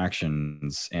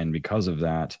interactions. And because of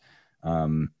that,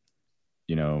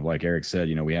 you know, like Eric said,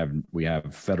 you know, we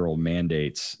have federal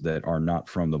mandates that are not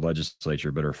from the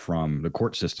legislature, but are from the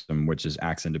court system, which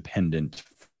acts independent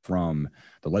from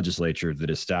the legislature, that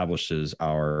establishes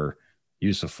our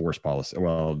use of force policy.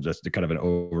 Well, just kind of an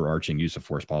overarching use of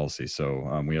force policy.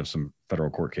 So we have some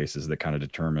federal court cases that kind of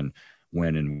determine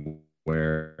when and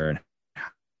where and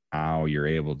how you're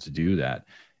able to do that.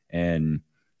 And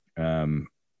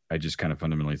I just kind of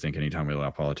fundamentally think anytime we allow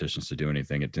politicians to do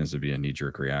anything, it tends to be a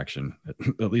knee-jerk reaction.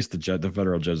 At least the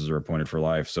federal judges are appointed for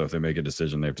life. So if they make a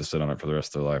decision, they have to sit on it for the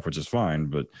rest of their life, which is fine.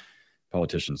 But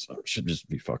politicians should just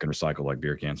be fucking recycled like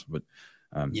beer cans. But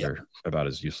they're about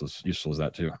as useful as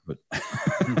that too. But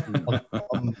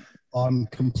I'm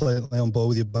completely on board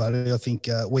with you, buddy. I think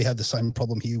we have the same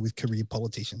problem here with career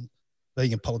politicians.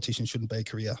 Being a politician shouldn't be a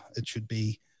career. It should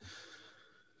be,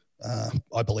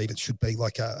 I believe it should be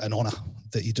like an honor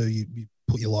that you do. You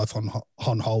put your life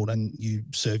on hold and you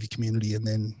serve your community, and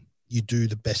then you do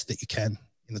the best that you can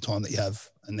in the time that you have,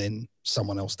 and then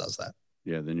someone else does that.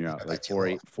 Yeah, then you're out. Like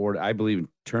I believe in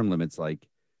term limits, like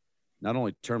not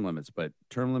only term limits, but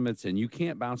term limits, and you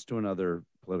can't bounce to another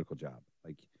political job.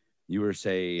 Like you were,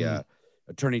 say,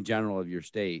 attorney general of your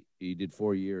state, you did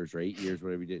 4 years or 8 years,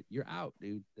 whatever you did, you're out,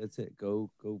 dude. That's it. Go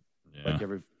like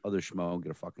every other schmo and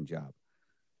get a fucking job.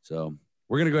 So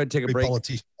we're going to go ahead and take a break.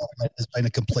 Politician has been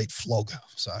a complete flog.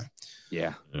 So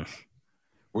yeah. We're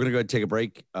going to go ahead and take a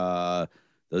break. Those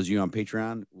of you on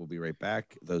Patreon, we'll be right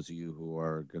back. Those of you who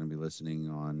are going to be listening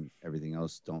on everything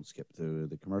else, don't skip through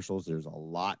the commercials. There's a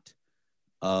lot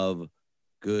of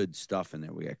good stuff in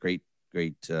there. We got great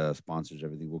sponsors,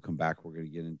 everything. We'll come back. We're going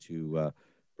to get into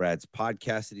Brad's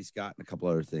podcast that he's got and a couple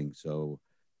other things. So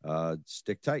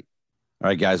stick tight. All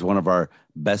right, guys, one of our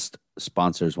best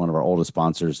sponsors, one of our oldest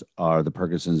sponsors are the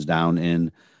Perkinsons down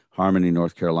in Harmony,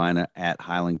 North Carolina at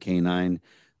Highland Canine.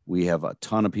 We have a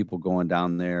ton of people going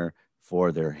down there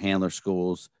for their handler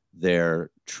schools,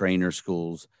 their trainer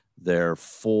schools, their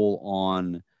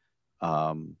full-on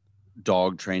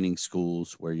dog training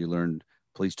schools where you learn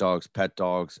police dogs, pet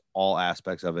dogs, all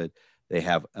aspects of it. They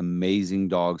have amazing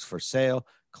dogs for sale,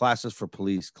 classes for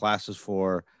police, classes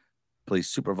for police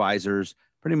supervisors,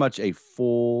 pretty much a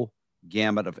full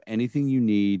gamut of anything you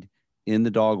need in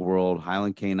the dog world.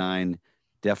 Highland Canine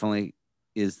definitely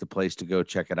is the place to go.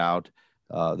 Check it out.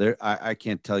 I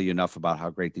can't tell you enough about how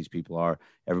great these people are.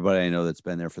 Everybody I know that's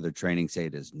been there for their training say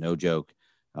it is no joke.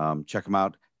 Check them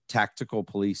out.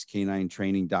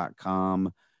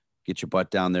 TacticalPoliceCanineTraining.com. Get your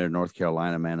butt down there, North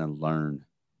Carolina, man, and learn.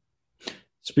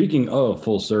 Speaking of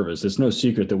full service, it's no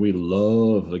secret that we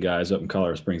love the guys up in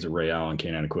Colorado Springs at Ray Allen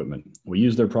Canine Equipment. We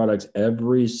use their products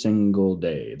every single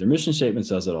day. Their mission statement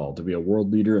says it all: to be a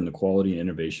world leader in the quality and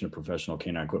innovation of professional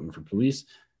canine equipment for police,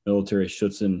 military,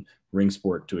 Schutzhund, ring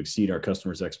sport, to exceed our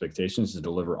customers' expectations, to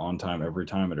deliver on time, every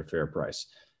time, at a fair price.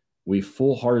 We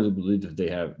full-heartedly believe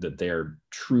that they are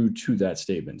true to that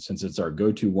statement. Since it's our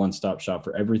go-to one-stop shop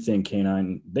for everything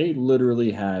canine, they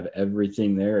literally have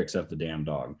everything there except the damn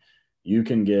dog. You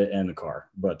can get in the car,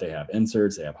 but they have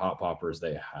inserts, they have hot poppers,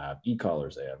 they have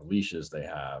e-collars, they have leashes, they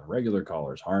have regular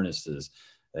collars, harnesses,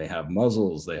 they have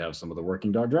muzzles, they have some of the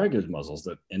working dog dry goods muzzles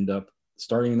that end up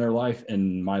starting their life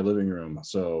in my living room.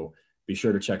 So be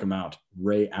sure to check them out,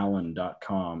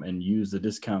 rayallen.com, and use the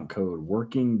discount code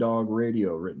Working Dog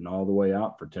Radio written all the way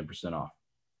out for 10% off.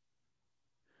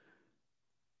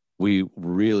 We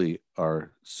really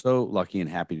are so lucky and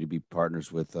happy to be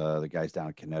partners with the guys down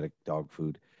at Kinetic Dog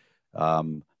Food.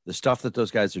 The stuff that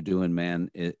those guys are doing,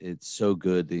 man, it's so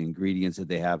good. The ingredients that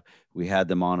they have, we had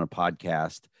them on a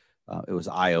podcast. It was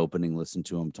eye-opening. Listen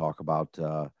to them talk about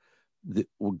the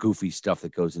goofy stuff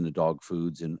that goes into dog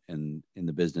foods and in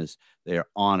the business. They are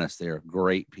honest. They are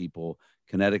great people.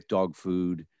 Kinetic Dog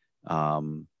Food.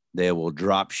 They will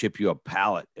drop ship you a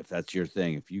pallet if that's your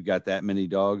thing. If you got that many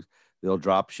dogs, they'll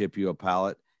drop ship you a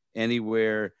pallet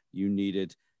anywhere you need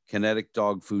it.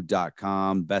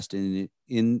 KineticDogFood.com, best in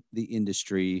the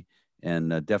industry,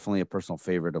 and definitely a personal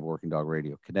favorite of Working Dog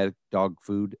Radio.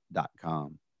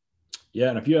 KineticDogFood.com. Yeah,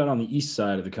 and if you're out on the east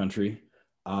side of the country,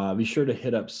 be sure to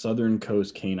hit up Southern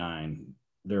Coast Canine.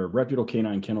 They're a reputable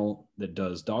canine kennel that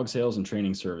does dog sales and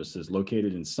training services.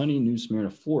 Located in sunny New Smyrna,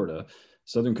 Florida,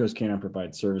 Southern Coast Canine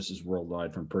provides services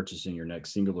worldwide, from purchasing your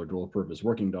next single or dual purpose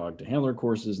working dog to handler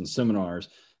courses and seminars.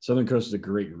 Southern Coast is a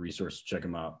great resource to check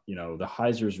them out. You know, the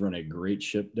Heisers run a great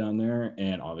ship down there,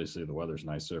 and obviously the weather's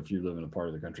nice. So if you live in a part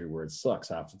of the country where it sucks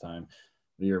half the time,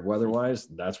 the year weather-wise,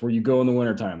 that's where you go in the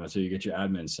wintertime. That's where you get your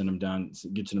admin, send them down,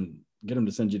 get them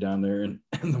to send you down there in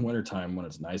the wintertime when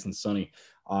it's nice and sunny.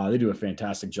 They do a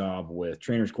fantastic job with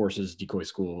trainers courses, decoy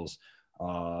schools,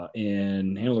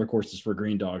 and handler courses for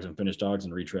green dogs and finished dogs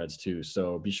and retreads too.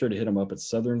 So be sure to hit them up at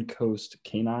Southern Coast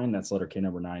Canine, that's letter K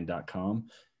number 9.com,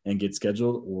 and get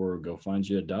scheduled, or go find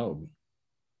you a dog.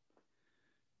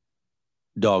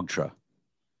 Dogtra.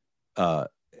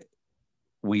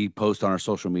 We post on our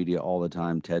social media all the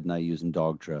time. Ted and I using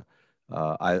Dogtra.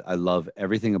 I love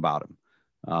everything about them.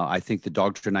 I think the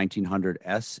Dogtra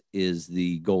 1900S is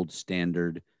the gold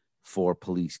standard for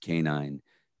Police Canine.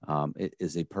 It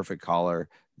is a perfect collar.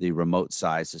 The remote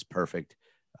size is perfect.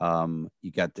 You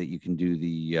can do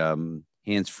the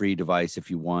hands-free device if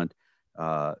you want.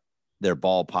 Their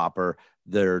ball popper,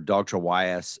 their Dogtra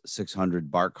YS 600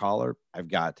 bark collar. I've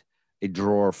got a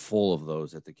drawer full of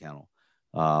those at the kennel.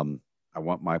 I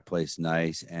want my place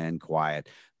nice and quiet.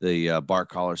 The bark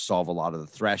collars solve a lot of the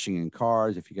thrashing in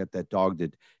cars. If you got that dog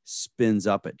that spins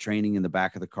up at training in the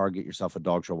back of the car, get yourself a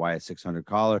Dogtra YS 600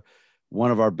 collar.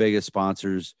 One of our biggest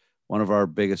sponsors, one of our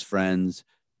biggest friends,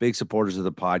 big supporters of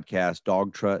the podcast,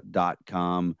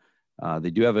 dogtra.com.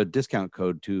 They do have a discount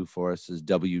code too for us, is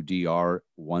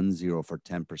WDR10 for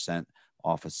 10%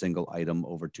 off a single item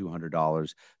over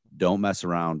 $200. Don't mess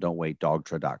around. Don't wait.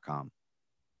 Dogtra.com.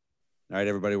 All right,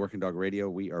 everybody, Working Dog Radio.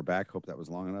 We are back. Hope that was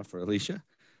long enough for Alicia.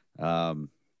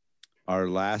 Our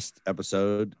last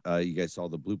episode, you guys saw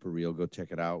the blooper reel. Go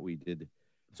check it out. We did.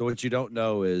 So what you don't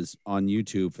know is on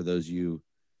YouTube, for those of you,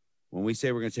 when we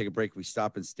say we're going to take a break, we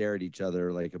stop and stare at each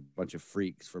other like a bunch of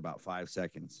freaks for about 5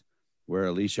 seconds, where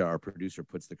Alicia, our producer,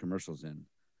 puts the commercials in.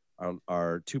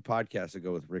 Our 2 podcasts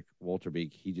ago with Rick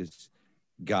Wolterbeek, he just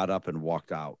got up and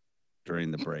walked out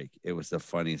during the break. It was the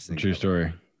funniest thing. True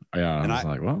story. Yeah, and I was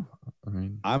like, well, I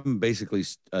mean, I'm basically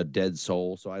a dead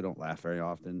soul, so I don't laugh very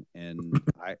often. And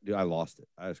I lost it.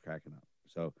 I was cracking up.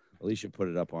 So Alicia put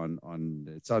it up on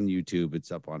it's on YouTube. It's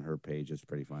up on her page. It's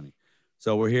pretty funny.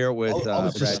 So we're here with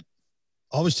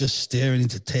I was just staring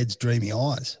into Ted's dreamy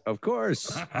eyes. Of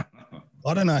course.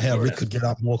 I don't know how Rick could get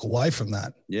up and walk away from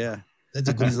that. Yeah. That's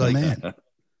a good man.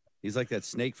 He's like that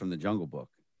snake from the Jungle Book.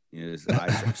 You know, his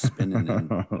eyes are spinning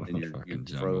and you're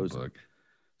frozen.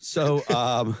 So,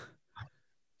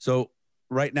 so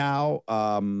right now,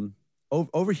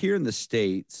 over here in the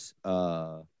States,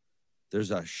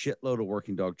 there's a shitload of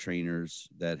working dog trainers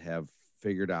that have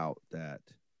figured out that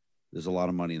there's a lot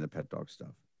of money in the pet dog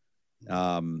stuff.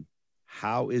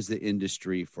 How is the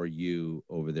industry for you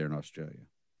over there in Australia?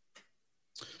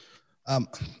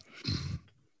 That's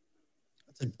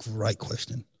a great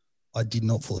question. I did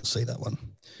not foresee that one.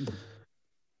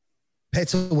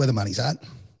 Pets are where the money's at.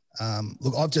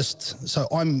 Look,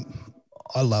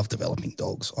 I love developing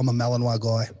dogs. I'm a Malinois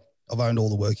guy. I've owned all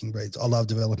the working breeds. I love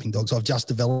developing dogs. I've just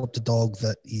developed a dog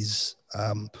that is,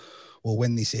 well,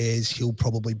 when this airs, he'll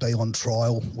probably be on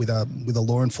trial with a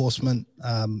law enforcement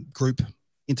group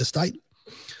interstate.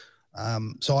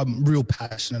 So I'm real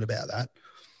passionate about that,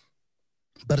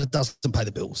 but it doesn't pay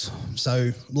the bills.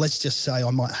 So let's just say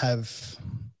I might have,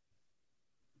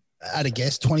 at a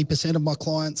guess, 20% of my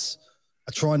clients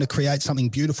are trying to create something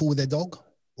beautiful with their dog,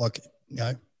 like, you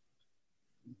know,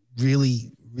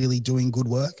 really, really doing good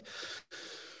work.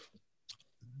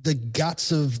 The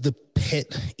guts of the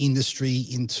pet industry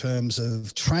in terms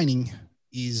of training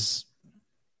is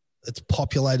it's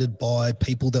populated by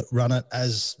people that run it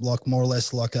as like more or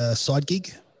less like a side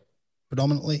gig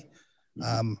predominantly.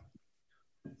 I'm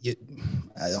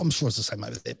sure it's the same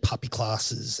over there, puppy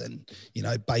classes and, you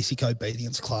know, basic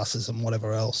obedience classes and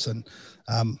whatever else. And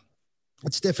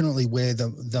it's definitely where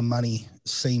the money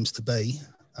seems to be.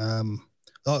 I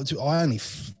only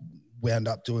wound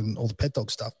up doing all the pet dog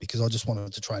stuff because I just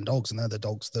wanted to train dogs, and they're the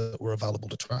dogs that were available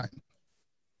to train.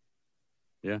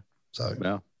 Yeah. So,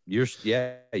 well, you're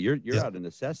out of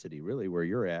necessity really where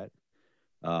you're at.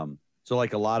 So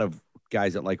like a lot of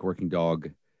guys that like working dog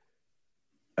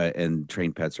and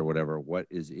train pets or whatever, what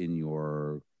is in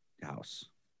your house?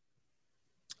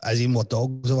 As in what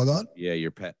dogs have I got? Yeah,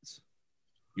 your pets,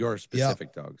 your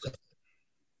specific dogs.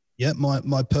 Yeah,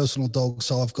 my personal dog.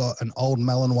 So I've got an old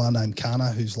Malinois named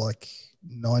Kana who's like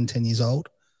 9-10 years old.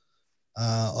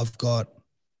 I've got,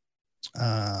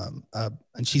 and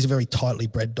she's a very tightly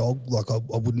bred dog. Like I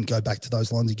wouldn't go back to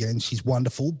those lines again. She's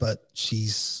wonderful, but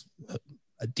she's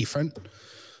different.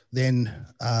 Then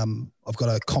I've got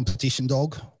a competition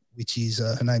dog, which is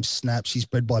her name's Snap. She's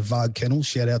bred by Varg Kennels.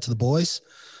 Shout out to the boys.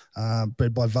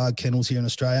 Bred by Varg Kennels here in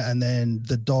Australia. And then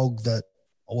the dog that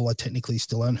I technically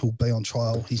still own, who'll be on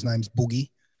trial, his name's Boogie.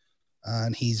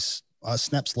 And he's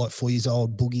Snap's like 4 years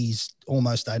old. Boogie's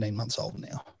almost 18 months old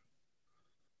now.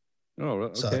 Oh,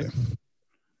 okay. So,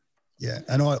 yeah.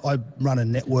 And I run a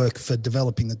network for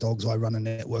developing the dogs. I run a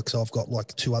network. So I've got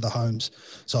like 2 other homes.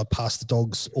 So I pass the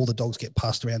dogs, all the dogs get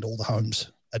passed around all the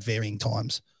homes at varying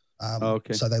times.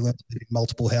 Okay. So they learn to live in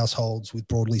multiple households with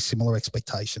broadly similar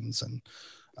expectations, and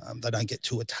they don't get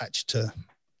too attached to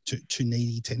too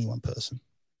needy to any one person.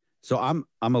 So I'm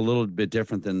a little bit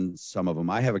different than some of them.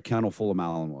 I have a kennel full of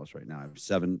Malinois right now. I have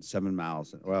seven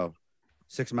Mals, well,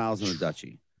 6 Mals and a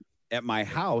Dutchie. At my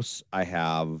house, I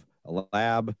have a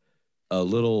lab, a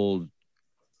little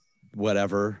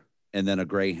whatever, and then a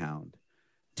greyhound.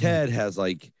 Ted has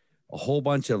like a whole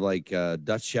bunch of like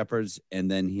Dutch Shepherds, and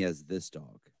then he has this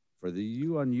dog. For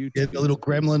you on YouTube, Yeah, the little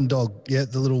gremlin dog. Yeah,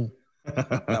 the little.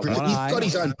 Got He's one eye. got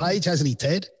his own page, hasn't he,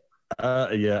 Ted?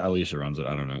 Yeah, Alicia runs it.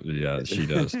 I don't know. Yeah, she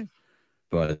does.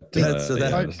 But Yeah, so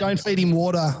that- yeah, Don't feed him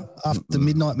water after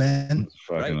midnight, man. it's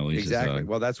fucking Right, Alicia's exactly. dog.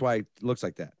 Well, that's why it looks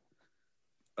like that.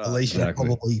 Alicia exactly.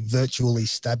 probably virtually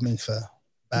stabbed me for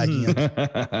bagging him.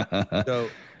 So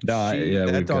No, yeah,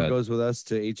 that we've dog got- goes with us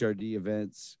to HRD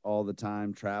events all the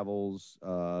time, travels,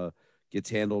 gets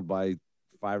handled by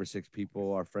 5 or 6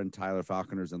 people. Our friend Tyler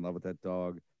Falconer's in love with that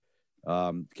dog.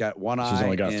 Got one eye She's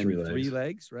only got and 3 legs. 3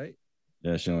 legs, right?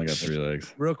 Yeah, she only got 3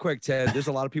 legs. Real quick, Ted, there's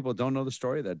a lot of people that don't know the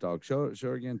story of that dog. Show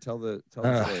again, tell the story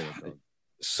of that dog.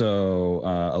 So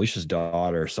Alicia's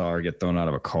daughter saw her get thrown out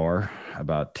of a car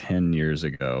about 10 years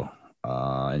ago,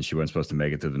 and she wasn't supposed to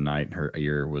make it through the night. Her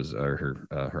ear was, or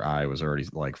her eye was already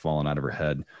like falling out of her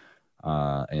head,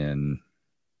 and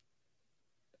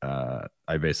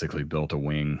I basically built a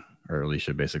wing, or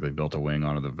Alicia basically built a wing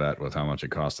onto the vet with how much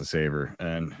it cost to save her,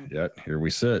 and yet here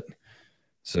we sit.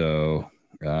 So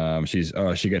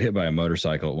she got hit by a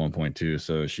motorcycle at one point too,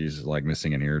 so she's like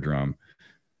missing an eardrum.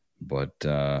 But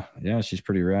yeah, she's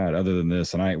pretty rad. Other than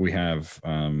this, and we have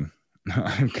I've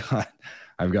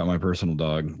got my personal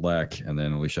dog Leck, and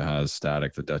then Alicia has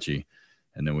Static the Dutchie,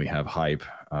 and then we have Hype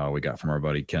we got from our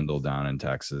buddy Kendall down in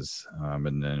Texas,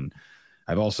 and then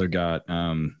I've also got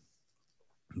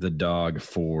the dog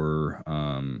for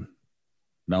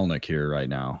Melnick here right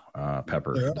now,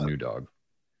 Pepper, the new dog.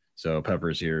 So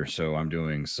Pepper's here, so I'm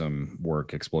doing some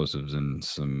work, explosives, and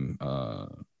some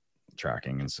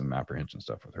tracking and some apprehension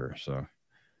stuff with her. So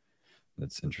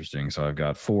that's interesting. So I've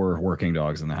got 4 working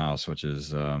dogs in the house, which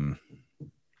is I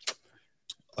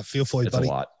feel for you, it's buddy.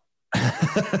 a lot.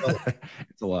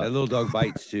 It's a lot. That little dog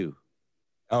bites too.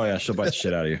 Oh yeah, she'll bite the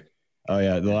shit out of you. Oh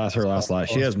yeah, her last live.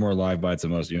 She has more live bites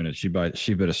than most units. She bit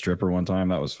a stripper one time.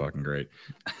 That was fucking great.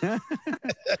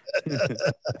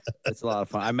 It's a lot of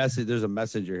fun. There's a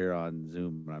messenger here on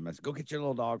Zoom, and I message, go get your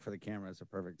little dog for the camera. It's a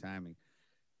perfect timing.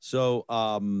 So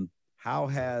how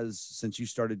has, since you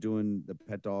started doing the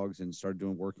pet dogs and started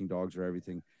doing working dogs or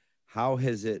everything, how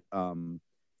has it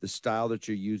the style that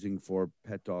you're using for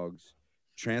pet dogs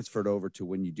transferred over to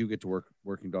when you do get to work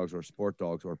working dogs or sport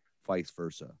dogs, or vice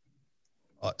versa?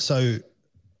 So,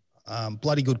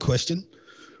 bloody good question.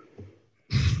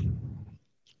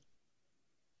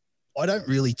 I don't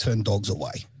really turn dogs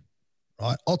away,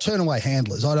 right? I'll turn away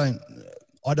handlers.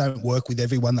 I don't work with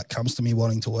everyone that comes to me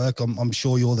wanting to work. I'm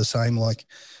sure you're the same. Like,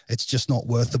 it's just not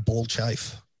worth the ball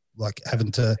chafe. Like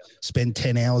having to spend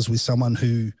 10 hours with someone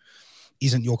who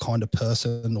isn't your kind of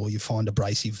person, or you find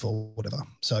abrasive or whatever.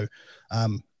 So,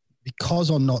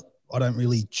 because I don't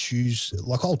really choose,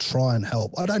 like I'll try and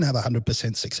help. I don't have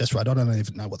 100% success rate. I don't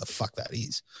even know what the fuck that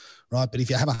is, right? But if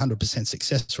you have 100%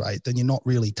 success rate, then you're not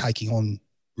really taking on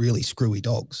really screwy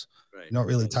dogs. Right. You're not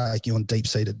really taking on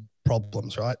deep-seated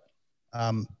problems, right?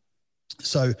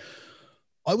 So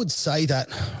I would say that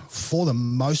for the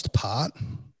most part,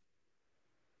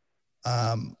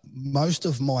 most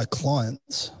of my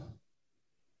clients,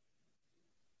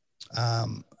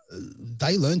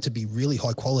 they learn to be really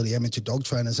high quality amateur dog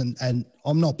trainers, and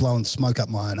I'm not blowing smoke up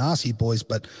my own arse here, boys,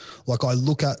 but like I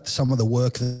look at some of the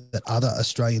work that other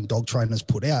Australian dog trainers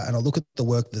put out, and I look at the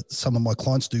work that some of my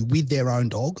clients do with their own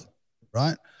dog,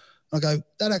 right? I go,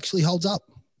 that actually holds up.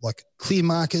 Like clear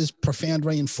markers, profound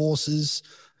reinforcers,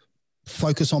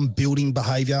 focus on building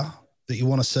behavior that you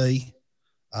want to see.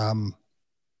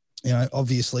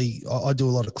 Obviously I do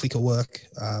a lot of clicker work,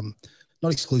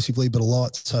 not exclusively, but a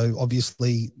lot. So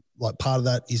obviously, like part of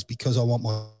that is because I want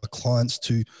my clients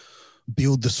to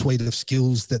build the suite of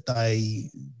skills that they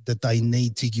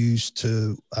need to use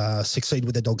to succeed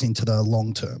with their dogs into the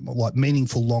long term, or like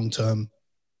meaningful long term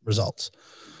results.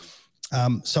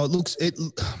 So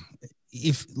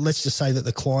if let's just say that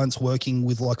the client's working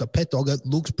with like a pet dog, it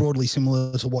looks broadly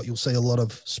similar to what you'll see a lot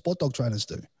of sport dog trainers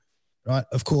do, right?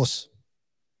 Of course,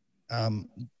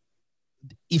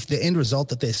 if the end result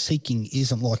that they're seeking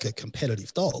isn't like a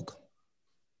competitive dog,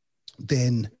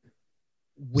 then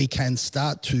we can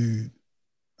start to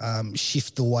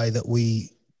shift the way that we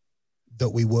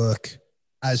work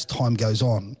as time goes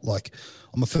on. Like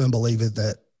I'm a firm believer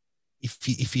that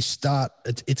if you start,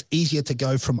 it's easier to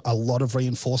go from a lot of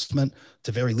reinforcement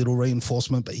to very little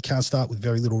reinforcement, but you can't start with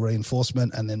very little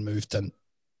reinforcement and then move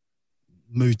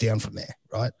down from there,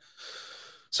 right?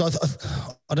 So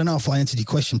I don't know if I answered your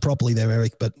question properly there,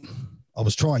 Eric, but I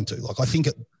was trying to. Like I think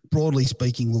it, broadly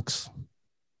speaking, looks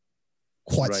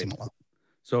quite similar.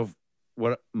 So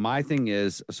what my thing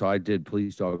is, so I did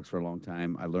police dogs for a long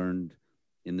time. I learned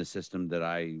in the system that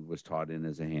I was taught in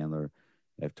as a handler.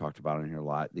 I've talked about on here a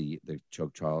lot. The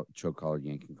choke collar,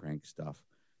 yank and crank stuff.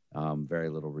 Very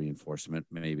little reinforcement,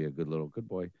 maybe a good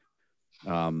boy.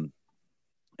 And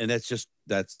and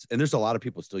there's a lot of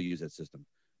people still use that system.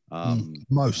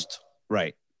 Most.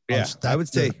 Right. Yeah. Most. I would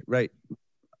say, right.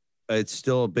 It's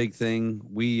still a big thing.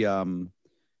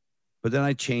 But then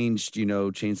I changed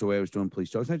the way I was doing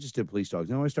police dogs. I just did police dogs.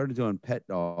 Then I started doing pet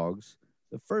dogs.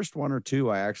 The first one or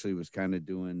two, I actually was kind of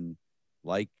doing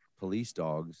like police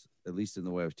dogs, at least in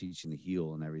the way I was teaching the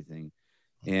heel and everything.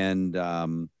 And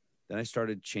then I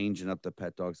started changing up the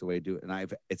pet dogs the way I do it.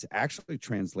 And it's actually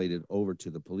translated over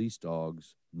to the police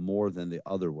dogs more than the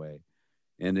other way.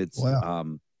 And it's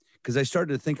because I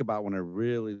started to think about when I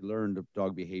really learned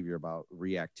dog behavior about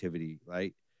reactivity,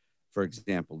 right? For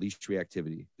example, leash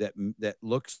reactivity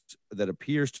that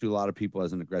appears to a lot of people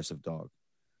as an aggressive dog.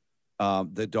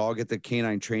 The dog at the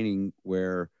canine training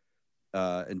where,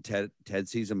 and Ted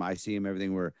sees him, I see him,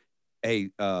 everything where, hey,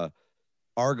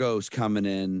 Argo's coming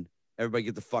in, everybody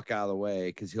get the fuck out of the way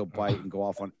because he'll bite and go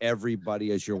off on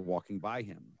everybody as you're walking by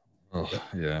him. Oh,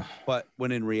 yeah. But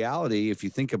when in reality, if you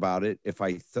think about it, if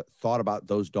I thought about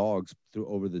those dogs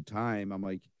over the time, I'm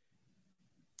like,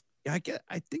 yeah,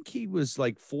 I think he was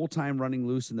like full-time running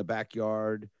loose in the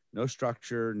backyard, no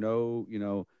structure, no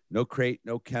crate,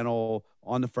 no kennel,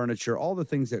 on the furniture, all the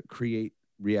things that create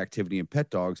reactivity in pet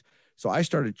dogs. So I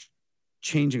started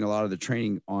changing a lot of the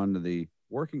training onto the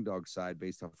working dog side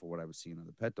based off of what I was seeing on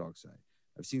the pet dog side.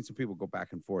 I've seen some people go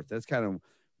back and forth. That's kind of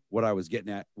what I was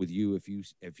getting at with you.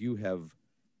 If you have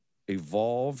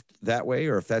evolved that way,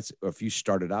 or if you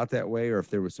started out that way, or if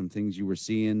there were some things you were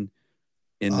seeing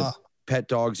in the pet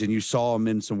dogs and you saw them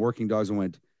in some working dogs and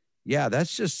went, yeah,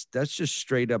 that's just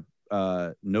straight up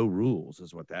no rules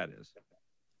is what that is.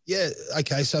 Yeah.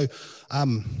 Okay. So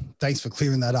thanks for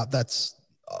clearing that up.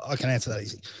 I can answer that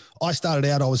easy. I started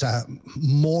out, I was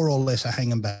more or less a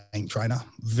hang and bang trainer,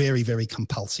 very, very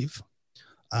compulsive.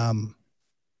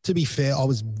 To be fair, I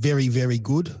was very, very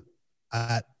good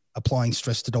at applying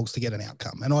stress to dogs to get an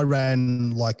outcome. And I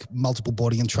ran like multiple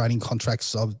body and training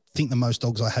contracts. I think the most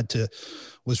dogs I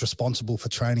was responsible for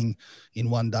training in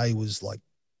one day was like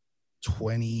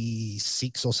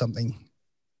 26 or something.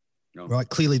 No. Right.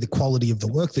 Clearly the quality of the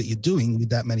work that you're doing with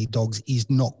that many dogs is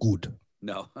not good.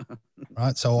 No.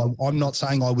 Right. So I'm not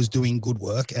saying I was doing good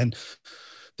work, and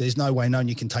there's no way known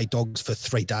you can take dogs for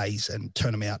 3 days and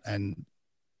turn them out and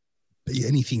be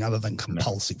anything other than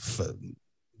compulsive for the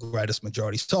greatest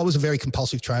majority. So I was a very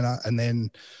compulsive trainer. And then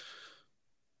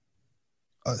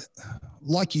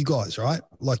like you guys, right?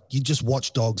 Like you just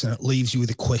watch dogs and it leaves you with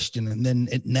a question and then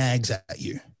it nags at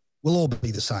you. We'll all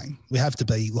be the same. We have to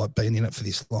be like being in it for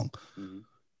this long. Mm-hmm.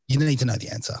 You need to know the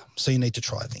answer. So you need to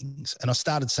try things. And I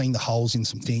started seeing the holes in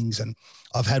some things, and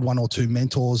I've had 1 or 2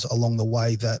 mentors along the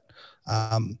way that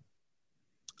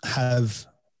have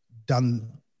done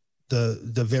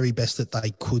the very best that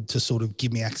they could to sort of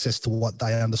give me access to what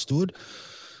they understood.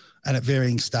 And at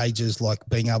varying stages, like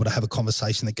being able to have a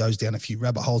conversation that goes down a few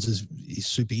rabbit holes is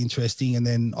super interesting. And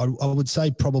then I would say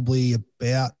probably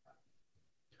about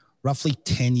roughly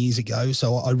 10 years ago.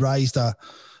 So I raised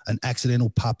an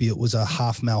accidental puppy. It was a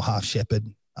half male, half shepherd.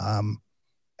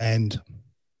 And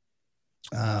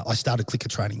I started clicker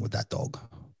training with that dog.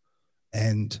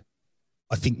 And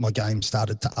I think my game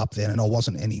started to up then, and I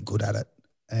wasn't any good at it.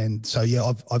 And so,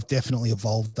 yeah, I've definitely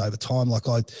evolved over time. Like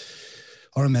I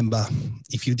remember,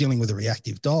 if you're dealing with a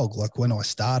reactive dog, like when I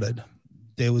started,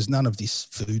 there was none of this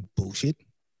food bullshit,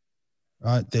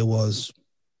 right? There was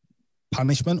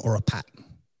punishment or a pat,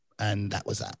 and that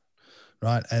was that,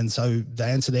 right? And so the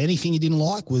answer to anything you didn't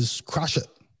like was crush it.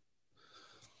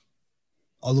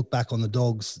 I look back on the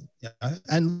dogs,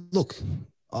 and look,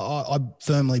 I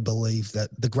firmly believe that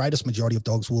the greatest majority of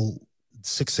dogs will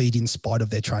succeed in spite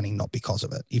of their training, not because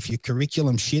of it. If your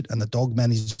curriculum shit and the dog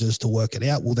manages to work it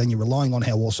out, well, then you're relying on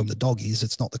how awesome the dog is.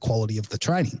 It's not the quality of the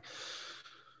training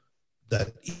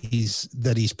that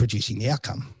is producing the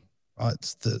outcome, right?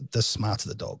 It's the smarts of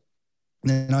the dog.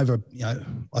 And then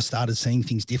I started seeing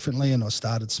things differently, and I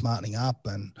started smartening up,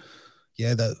 and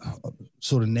that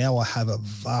sort of now I have a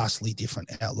vastly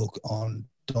different outlook on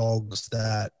dogs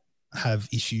that have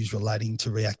issues relating to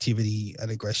reactivity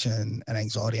and aggression and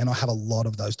anxiety. And I have a lot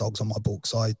of those dogs on my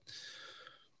books. I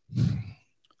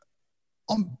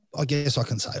guess I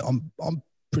can say I'm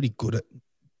pretty good at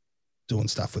doing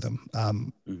stuff with them. I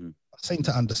seem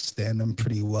to understand them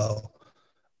pretty well,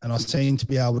 and I seem to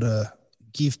be able to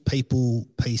give people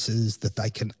pieces that they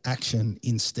can action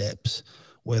in steps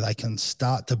where they can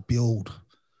start to build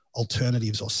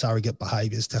alternatives or surrogate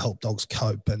behaviors to help dogs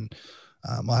cope. And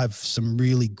I have some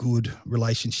really good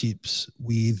relationships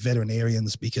with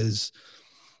veterinarians because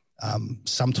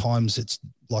Sometimes it's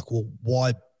like, well,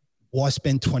 why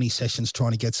spend 20 sessions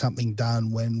trying to get something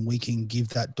done when we can give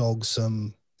that dog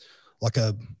some like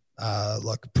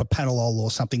propanolol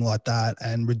or something like that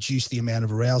and reduce the amount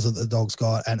of arousal that the dog's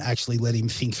got and actually let him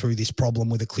think through this problem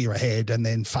with a clearer head and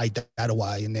then fade that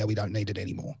away, and now we don't need it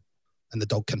anymore and the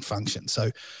dog can function. So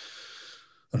I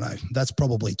don't know, that's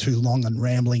probably too long and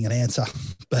rambling an answer,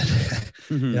 but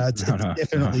it's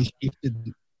definitely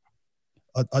shifted.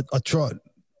 I tried.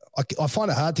 I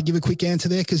find it hard to give a quick answer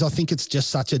there because I think it's just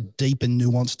such a deep and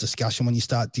nuanced discussion when you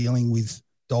start dealing with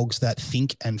dogs that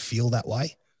think and feel that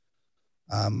way.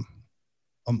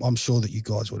 I'm sure that you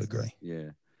guys would agree.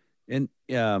 Yeah. And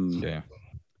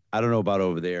I don't know about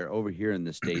over there. Over here in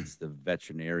the States, the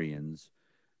veterinarians,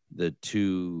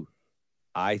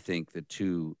 I think the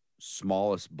two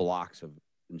smallest blocks of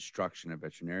instruction at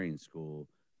veterinarian school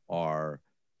are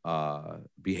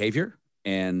behavior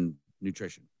and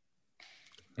nutrition.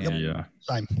 And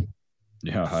Same.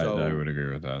 Yeah, I would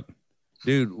agree with that.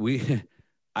 Dude,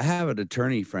 I have an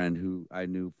attorney friend who I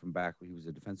knew from back when he was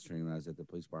a defense attorney when I was at the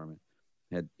police department.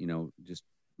 Just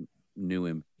knew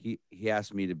him. He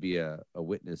asked me to be a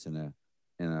witness in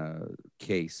a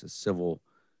case, a civil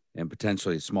and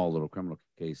potentially a small little criminal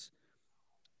case,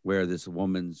 where this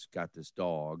woman's got this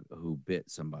dog who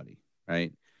bit somebody,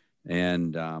 right?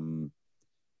 And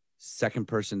second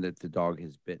person that the dog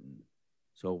has bitten.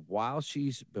 So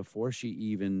before she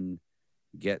even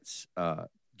gets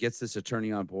this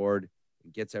attorney on board,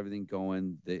 gets everything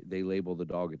going, they label the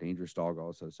dog a dangerous dog, all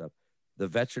this other stuff. The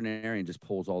veterinarian just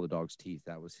pulls all the dog's teeth.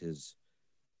 That was his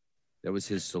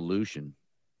solution.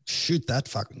 Shoot that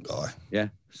fucking guy. Yeah,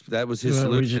 that was his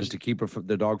solution to keep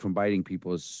the dog from biting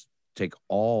people, is take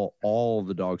all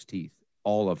the dog's teeth,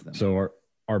 all of them. So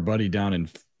our buddy down in,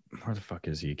 where the fuck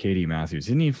is he? Katie Matthews.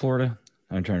 Isn't he in Florida?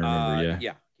 I'm trying to remember.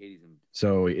 Yeah. Katie's in.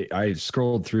 So I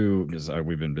scrolled through because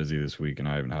we've been busy this week and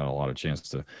I haven't had a lot of chance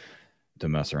to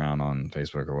mess around on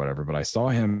Facebook or whatever, but I saw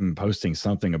him posting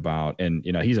something about, and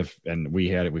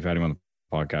we've had him on the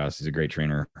podcast. He's a great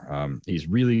trainer. He's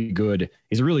really good.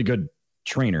 He's a really good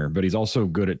trainer, but he's also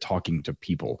good at talking to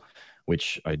people,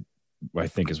 which I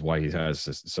think is why he has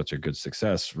such a good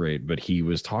success rate. But he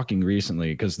was talking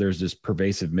recently, because there's this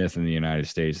pervasive myth in the United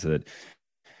States that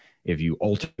if you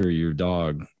alter your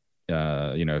dog,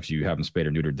 if you have them spayed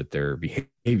or neutered, that their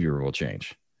behavior will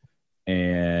change.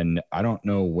 And I don't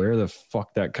know where the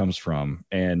fuck that comes from.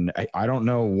 And I don't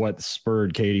know what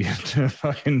spurred Katie to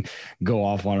fucking go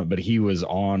off on it, but he was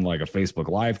on like a Facebook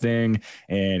Live thing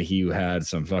and he had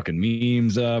some fucking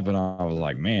memes up. And I was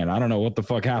like, man, I don't know what the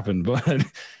fuck happened, but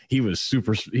he was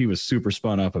super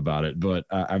spun up about it. But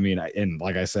and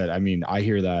like I said, I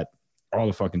hear that all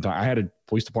the fucking time. I had a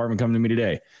police department come to me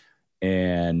today.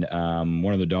 And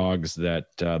one of the dogs that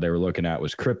they were looking at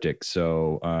was cryptic.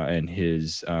 So, and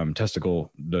his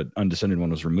testicle, the undescended one,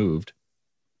 was removed.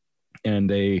 And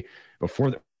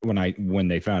when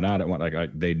they found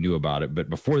out, they knew about it. But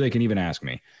before they can even ask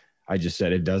me, I just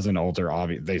said it doesn't alter.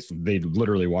 They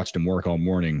literally watched him work all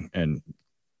morning, and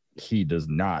he does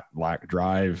not lack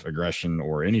drive, aggression,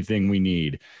 or anything we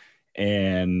need.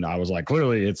 And I was like,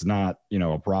 clearly, it's not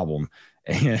a problem.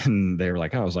 And they were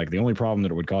like, I was like, the only problem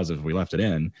that it would cause is if we left it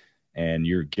in, and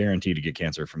you're guaranteed to get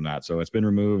cancer from that. So it's been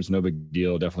removed. It's no big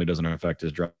deal. Definitely doesn't affect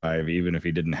his drive. Even if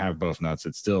he didn't have both nuts,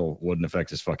 it still wouldn't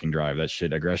affect his fucking drive. That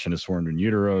shit, aggression is formed in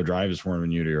utero, drive is formed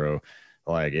in utero.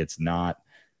 Like, it's not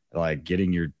like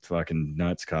getting your fucking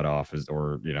nuts cut off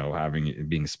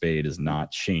being spayed is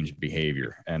not changed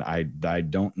behavior. And I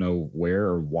don't know where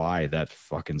or why that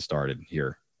fucking started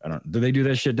here. Do they do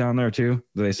that shit down there too?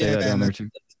 Do they say that down there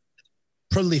too?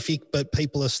 Prolific, but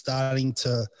people are starting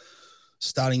to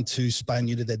spay and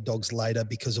neuter their dogs later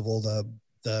because of all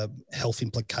the health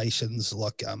implications,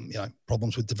 like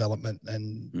problems with development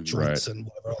and joints and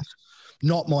whatever else.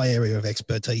 Not my area of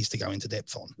expertise to go into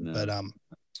depth on, but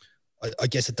I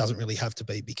guess it doesn't really have to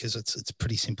be, because it's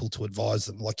pretty simple to advise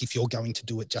them. Like, if you're going to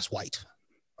do it, just wait,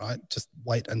 right? Just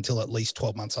wait until at least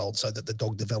 12 months old so that the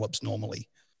dog develops normally,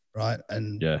 right?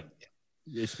 And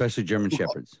especially German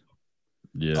Shepherds.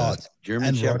 Yeah,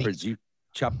 German Shepherds, you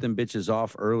chop them bitches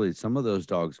off early. Some of those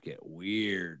dogs get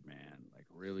weird, man, like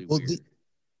really weird.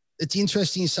 It's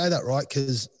interesting you say that, right?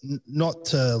 Because not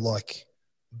to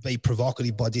be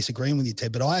provocative by disagreeing with you,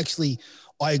 Ted, but I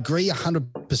agree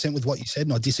 100% with what you said,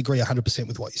 and I disagree 100%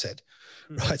 with what you said,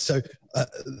 right? So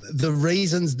the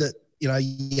reasons that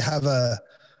you have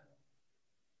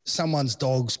someone's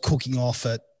dog's cooking off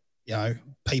at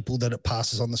people that it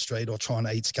passes on the street, or trying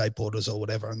to eat skateboarders or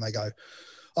whatever, and they go,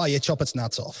 oh yeah, chop its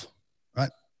nuts off,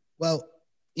 right? Well,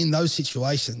 in those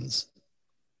situations,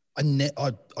 I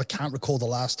can't recall the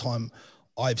last time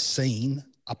I've seen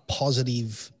a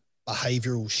positive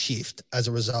behavioral shift as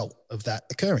a result of that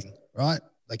occurring, right?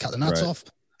 They cut the nuts off.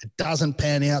 It doesn't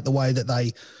pan out the way that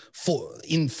they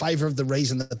in favor of the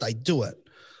reason that they do it.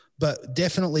 But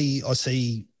definitely I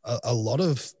see a lot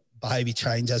of behavior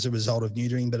change as a result of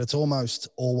neutering, but it's almost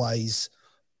always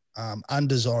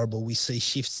undesirable. We see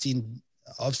shifts in,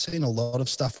 I've seen a lot of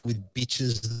stuff with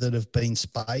bitches that have been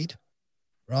spayed,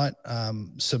 right?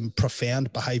 Some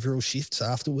profound behavioral shifts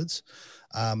afterwards,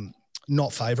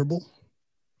 not favorable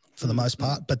for the most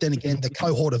part. But then again, the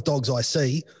cohort of dogs I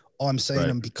see, I'm seeing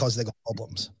them because they got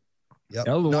problems. Yep.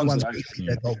 The No ones one's that beating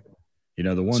their dog. You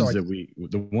know, the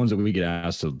ones that we get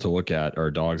asked to look at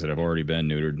are dogs that have already been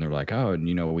neutered, and they're like, oh, and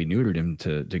you know, we neutered him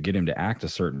to get him to act a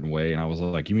certain way. And I was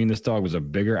like, you mean this dog was a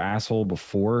bigger asshole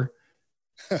before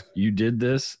you did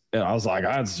this? And I was like,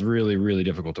 that's really, really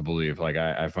difficult to believe. Like,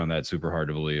 I find that super hard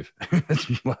to believe.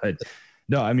 But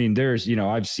no, I mean, there's, you know,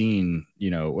 I've seen, you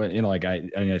know, like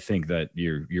I think that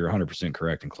you're 100%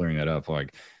 correct in clearing that up.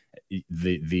 Like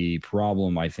the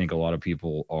problem I think a lot of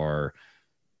people are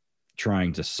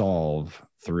trying to solve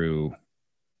through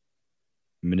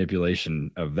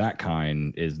manipulation of that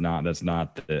kind that's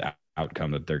not the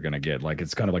outcome that they're going to get. Like,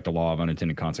 it's kind of like the law of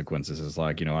unintended consequences. It's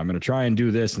like, you know, I'm going to try and do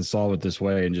this and solve it this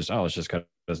way and just, let's just cut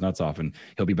his nuts off and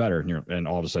he'll be better. And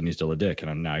all of a sudden he's still a dick.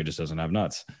 And now he just doesn't have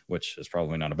nuts, which is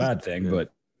probably not a bad thing,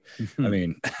 but I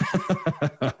mean,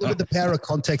 look at the power of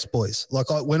context, boys. Like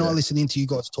when I listen into you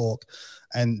guys talk,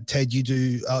 and Ted, you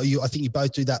do, I think you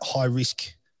both do that high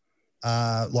risk,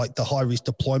 like the high risk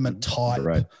deployment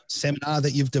type seminar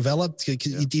that you've developed. You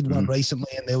did one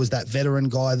recently, and there was that veteran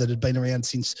guy that had been around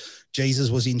since Jesus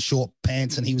was in short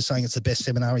pants, and he was saying it's the best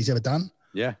seminar he's ever done.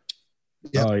 Yeah.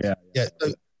 Yep. Oh yeah. Yeah.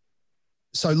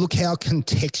 So look how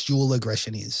contextual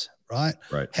aggression is, right?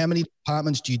 Right. How many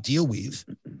departments do you deal with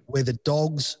where the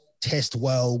dogs test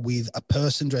well with a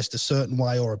person dressed a certain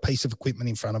way or a piece of equipment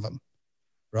in front of them,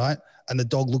 right? And the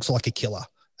dog looks like a killer.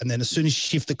 And then as soon as you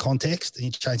shift the context and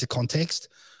you change the context,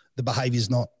 the behavior is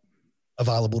not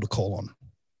available to call on.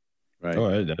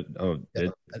 Right.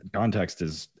 Context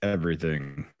is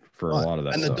everything for a lot of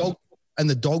that and stuff.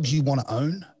 The dogs you want to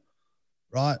own,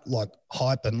 right? Like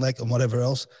Hype and Lek and whatever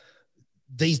else.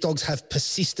 These dogs have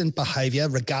persistent behavior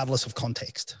regardless of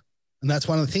context. And that's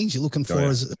one of the things you're looking for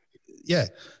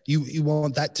you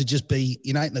want that to just be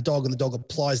innate in the dog, and the dog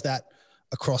applies that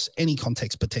across any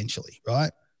context potentially,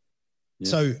 right? Yeah.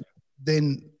 So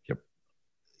then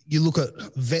you look at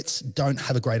vets don't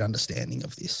have a great understanding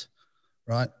of this,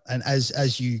 right? And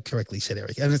as you correctly said,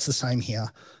 Eric, and it's the same here.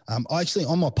 I actually,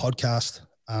 on my podcast,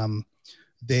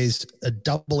 there's a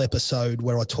double episode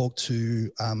where I talk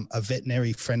to a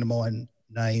veterinary friend of mine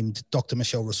named Dr.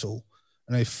 Michelle Rasool.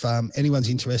 And if anyone's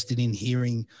interested in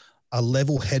hearing a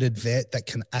level-headed vet that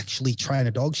can actually train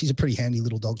a dog, she's a pretty handy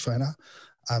little dog trainer.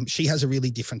 She has a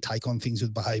really different take on things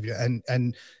with behavior.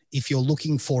 And if you're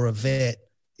looking for a vet,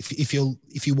 if you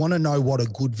want to know what a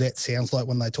good vet sounds like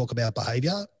when they talk about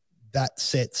behavior, that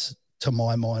sets, to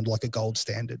my mind, like a gold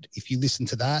standard. If you listen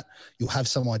to that, you'll have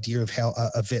some idea of how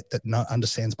a vet that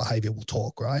understands behavior will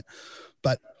talk, right?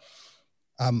 But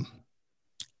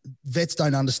vets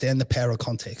don't understand the power of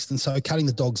context. And so cutting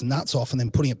the dog's nuts off and then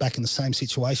putting it back in the same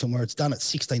situation where it's done it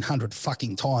 1,600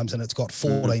 fucking times and it's got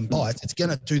 14 bites, it's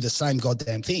going to do the same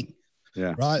goddamn thing.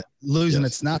 Yeah. Right. Losing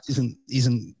its nuts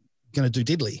isn't going to do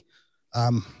diddly.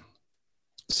 I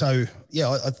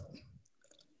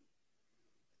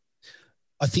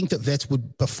think that vets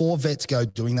would, before vets go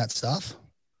doing that stuff,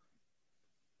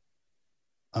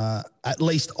 at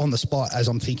least on the spot, as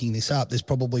I'm thinking this up, there's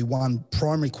probably one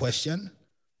primary question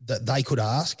that they could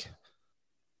ask,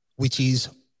 which is,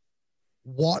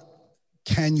 what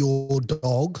can you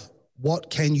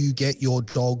get your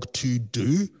dog to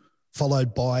do,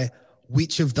 followed by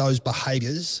which of those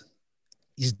behaviors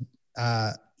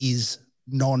is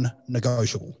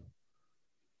non-negotiable.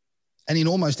 And in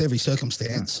almost every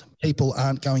circumstance, people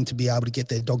aren't going to be able to get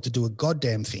their dog to do a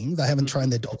goddamn thing. They haven't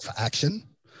trained their dog for action,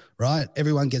 right?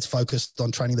 Everyone gets focused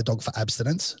on training the dog for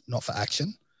abstinence, not for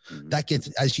action. That gets,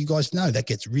 as you guys know, that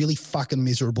gets really fucking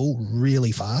miserable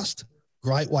really fast.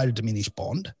 Great way to diminish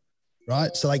bond,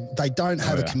 right? So they don't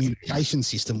have a communication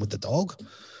system with the dog.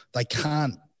 They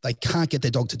can't get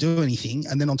their dog to do anything.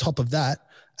 And then on top of that,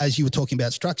 as you were talking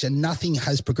about structure, nothing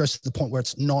has progressed to the point where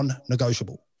it's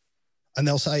non-negotiable. And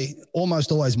they'll say,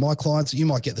 almost always, my clients, you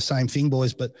might get the same thing,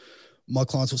 boys, but my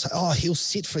clients will say, oh, he'll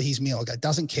sit for his meal. I go,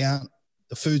 doesn't count.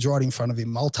 The food's right in front of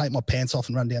him. I'll take my pants off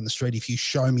and run down the street if you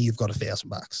show me you've got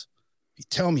 $1,000. If you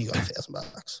tell me you got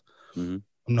 $1,000, I'm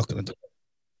not going to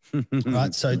do it.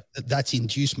 Right? So that's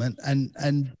inducement.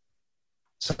 And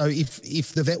So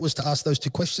if the vet was to ask those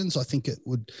two questions, I think it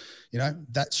would,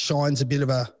 that shines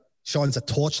a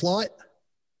torchlight,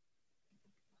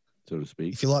 so to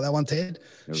speak. if you like that one, Ted.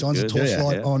 Shines good. a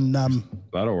torchlight on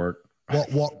that'll work.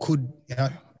 What could,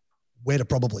 where to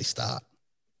probably start,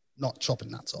 not chopping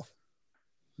nuts off.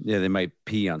 Yeah, they might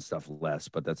pee on stuff less,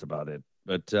 but that's about it.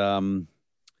 But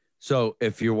so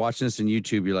if you're watching this on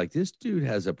YouTube, you're like, this dude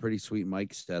has a pretty sweet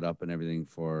mic set up and everything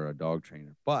for a dog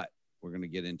trainer. But we're going to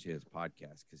get into his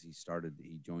podcast because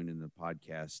he joined in the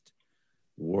podcast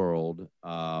world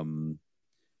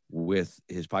with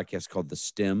his podcast called The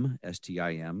Stim,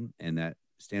 STIM, and that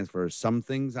stands for Some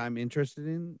Things I'm Interested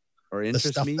in or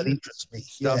Interest Me. That interests me.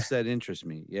 Stuff that interests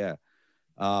me. Yeah.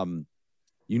 I'm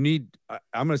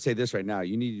going to say this right now.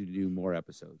 You need to do more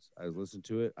episodes. I was listening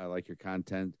to it. I like your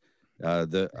content.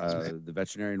 The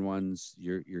veterinarian ones,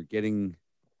 you're getting,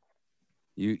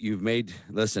 you've made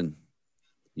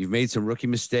some rookie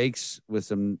mistakes with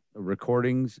some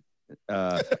recordings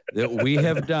that we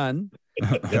have done.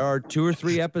 There are 2 or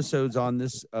 3 episodes on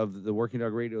this of the Working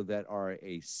Dog Radio that are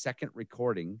a second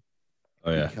recording.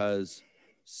 Oh yeah. Because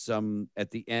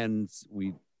at the end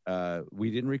we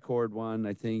didn't record one.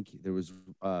 I think there was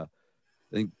I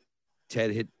think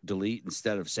Ted hit delete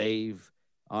instead of save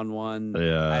on one.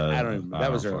 Yeah, I don't even,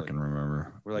 that was early. Fucking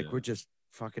remember. We're like, we're just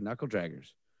fucking knuckle draggers.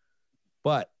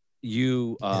 But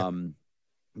you're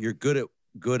good at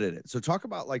it. So talk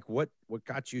about like what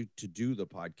got you to do the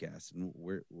podcast and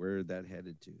where that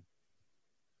headed to.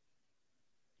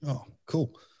 Oh,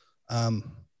 cool.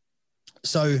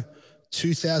 So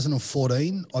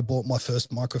 2014, I bought my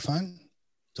first microphone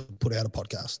to put out a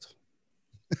podcast.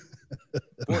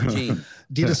 14.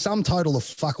 Did a sum total of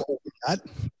fuck all with that.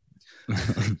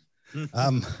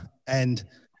 And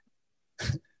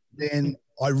then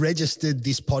I registered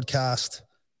this podcast.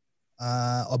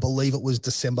 I believe it was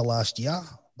December last year,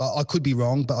 but I could be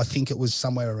wrong, but I think it was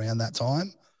somewhere around that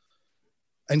time,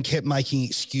 and kept making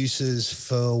excuses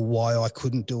for why I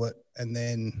couldn't do it. And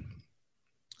then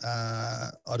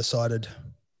I decided,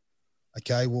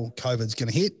 okay, well, COVID's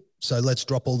going to hit. So let's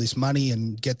drop all this money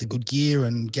and get the good gear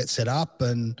and get set up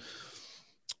and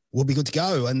we'll be good to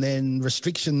go. And then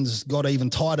restrictions got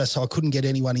even tighter. So I couldn't get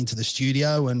anyone into the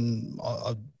studio. And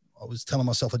I was telling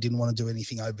myself I didn't want to do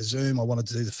anything over Zoom. I wanted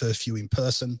to do the first few in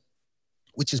person,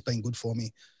 which has been good for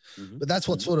me. Mm-hmm. But that's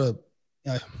what sort of,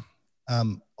 I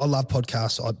love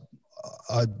podcasts.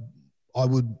 I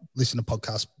would listen to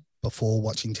podcasts before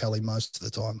watching telly most of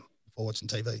the time, before watching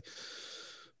TV.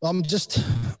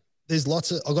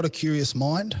 I've got a curious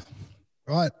mind,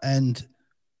 right? And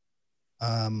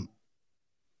I'm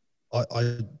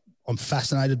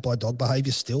fascinated by dog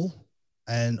behavior still.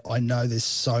 And I know there's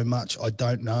so much I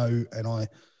don't know. And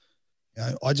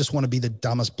I just want to be the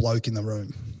dumbest bloke in the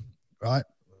room, right?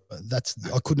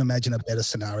 I couldn't imagine a better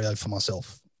scenario for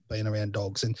myself being around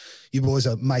dogs. And you boys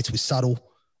are mates with Subtle,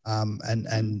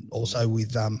 and also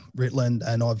with Ritland,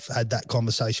 and I've had that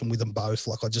conversation with them both.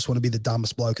 Like, I just want to be the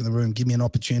dumbest bloke in the room. Give me an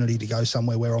opportunity to go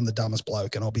somewhere where I'm the dumbest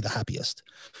bloke and I'll be the happiest.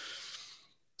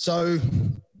 So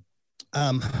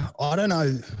I don't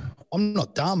know. I'm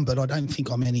not dumb, but I don't think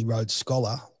I'm any Rhodes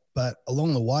Scholar. But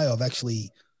along the way, I've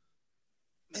actually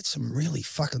met some really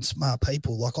fucking smart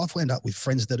people. Like, I've wound up with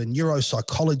friends that are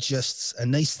neuropsychologists,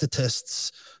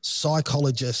 anesthetists,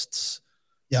 psychologists.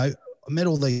 I met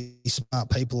all these smart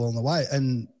people along the way.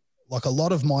 And like, a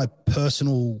lot of my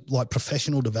personal, like,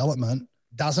 professional development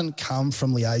doesn't come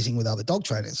from liaising with other dog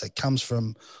trainers. It comes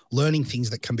from learning things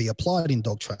that can be applied in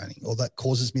dog training, or that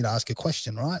causes me to ask a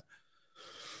question, right?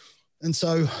 And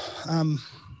so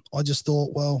I just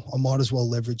thought, well, I might as well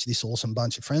leverage this awesome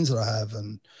bunch of friends that I have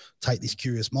and take this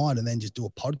curious mind and then just do a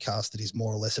podcast that is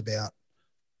more or less about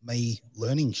me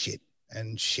learning shit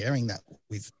and sharing that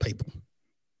with people.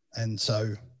 And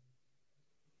so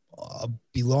I'd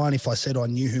be lying if I said I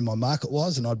knew who my market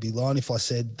was, and I'd be lying if I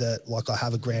said that, like, I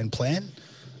have a grand plan.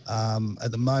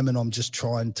 At the moment, I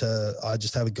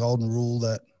just have a golden rule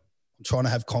that I'm trying to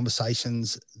have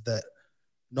conversations that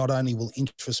not only will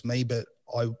interest me, but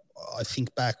I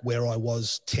think back where I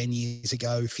was 10 years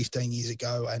ago, 15 years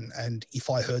ago, and if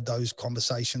I heard those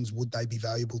conversations, would they be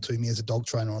valuable to me as a dog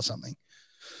trainer or something?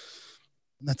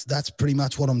 And that's pretty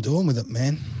much what I'm doing with it,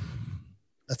 man.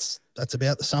 That's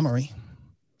about the summary.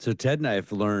 So Ted and I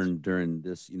have learned during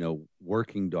this,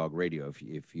 Working Dog Radio,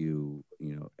 if you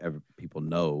ever people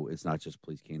know, it's not just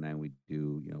Police Canine. We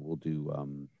do, we'll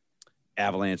do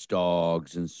avalanche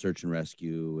dogs and search and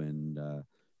rescue and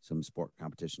some sport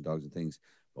competition dogs and things.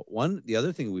 But the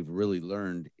other thing we've really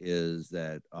learned is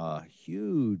that a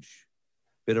huge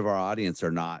bit of our audience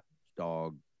are not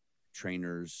dog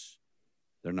trainers.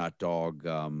 They're not dog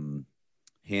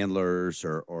handlers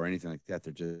or anything like that.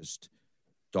 They're just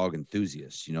dog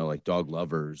enthusiasts, you know, like dog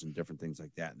lovers and different things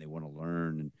like that. And they want to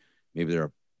learn, and maybe they're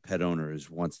a pet owner who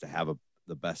wants to have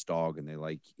the best dog, and they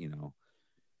like, you know,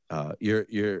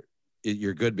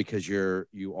 you're good because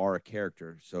you are a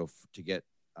character. So to get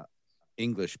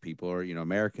English people or, you know,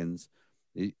 Americans,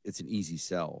 it's an easy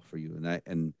sell for you.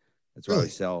 And that's why Really? we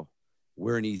sell.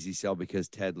 We're an easy sell because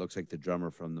Ted looks like the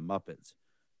drummer from the Muppets.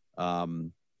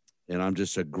 And I'm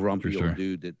just a grumpy old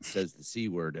dude that says the C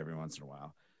word every once in a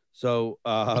while. So,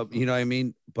 you know what I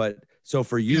mean? But so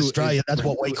for you, In Australia, that's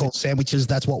what we call sandwiches.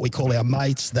 That's what we call our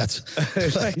mates. That's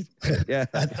yeah.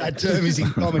 that term is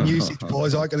in common usage,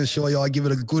 boys. I can assure you, I give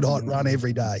it a good hot run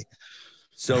every day.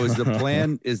 So is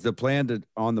the plan to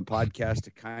on the podcast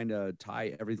to kind of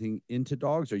tie everything into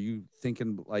dogs? Are you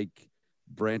thinking like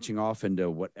branching off into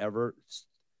whatever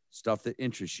stuff that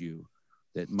interests you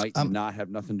that might not have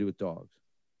nothing to do with dogs?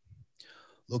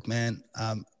 Look, man,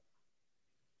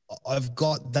 I've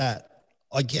got that.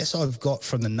 I guess I've got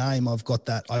from the name, I've got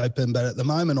that open, but at the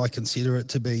moment I consider it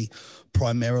to be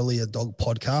primarily a dog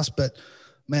podcast. But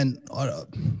man, I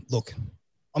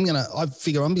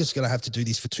figure I'm just going to have to do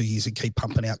this for 2 years and keep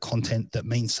pumping out content that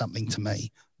means something to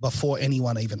me before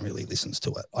anyone even really listens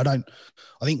to it. I don't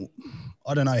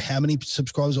know how many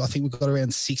subscribers. I think we've got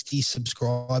around 60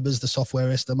 subscribers, the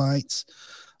software estimates.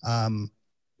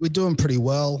 We're doing pretty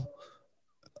well.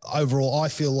 Overall, I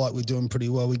feel like we're doing pretty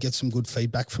well. We get some good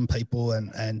feedback from people,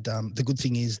 and the good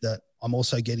thing is that I'm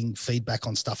also getting feedback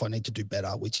on stuff I need to do better,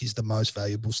 which is the most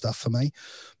valuable stuff for me.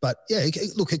 But yeah,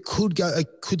 it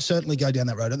could certainly go down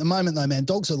that road. At the moment, though, man,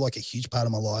 dogs are like a huge part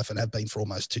of my life and have been for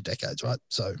almost 2 decades, right?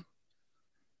 So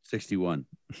 61.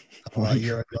 Oh,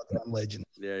 you're a goddamn legend.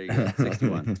 There you go.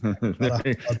 61.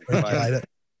 I appreciate it.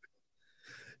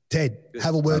 Ted,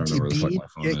 have a word to your beard.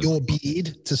 Get your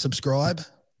beard to subscribe.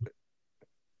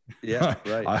 Yeah,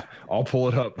 right. I'll pull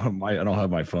it up. I don't have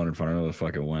my phone in front. I know the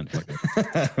fuck it went.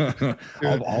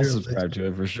 I'll subscribe to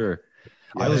it for sure.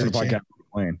 Yeah, I listen to podcasts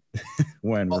when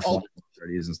we're flying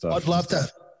parties and stuff. I'd love to.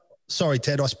 Sorry,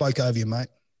 Ted, I spoke over you, mate.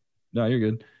 No, you're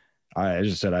good. I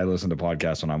just said I listen to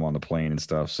podcasts when I'm on the plane and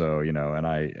stuff. So, you know,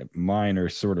 and mine are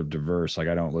sort of diverse. Like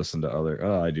I don't listen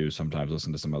to I do sometimes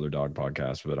listen to some other dog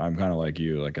podcasts, but I'm kind of like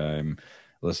you. Like I'm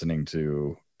listening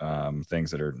to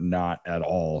things that are not at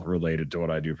all related to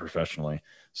what I do professionally.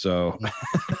 So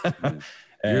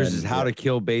yours is how to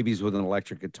kill babies with an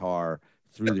electric guitar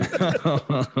through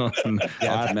the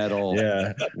death metal.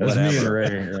 Yeah, that's me and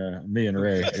Ray. Yeah, me and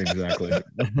Ray, exactly.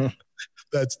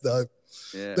 That's dope.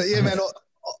 Yeah. But yeah, man,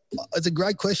 it's a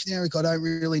great question, Eric. I don't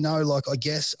really know. Like, I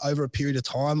guess over a period of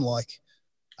time, like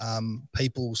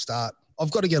people start.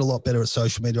 I've got to get a lot better at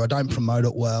social media. I don't promote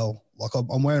it well. Like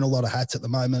I'm wearing a lot of hats at the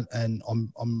moment, and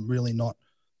I'm really not.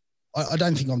 I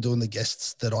don't think I'm doing the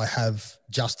guests that I have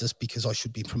justice because I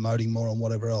should be promoting more on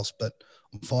whatever else. But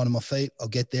I'm finding my feet. I'll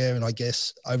get there, and I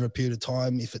guess over a period of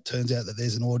time, if it turns out that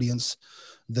there's an audience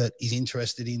that is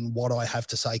interested in what I have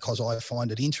to say because I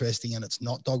find it interesting and it's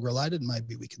not dog related,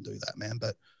 maybe we can do that, man.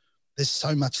 But there's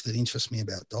so much that interests me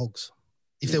about dogs.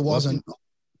 If there wasn't,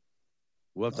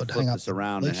 we'll have to flip this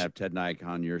around and have Ted Nike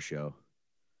on your show.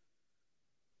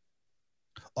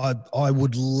 I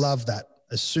would love that.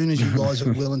 As soon as you guys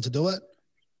are willing to do it,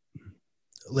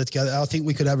 let's go. I think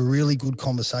we could have a really good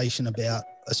conversation about,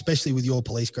 especially with your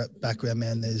police background,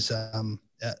 man. There's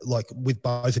like with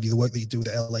both of you, the work that you do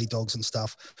with the LA dogs and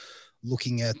stuff,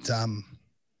 looking at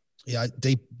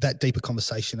deeper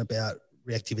conversation about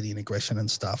reactivity and aggression and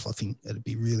stuff. I think it'd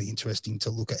be really interesting to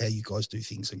look at how you guys do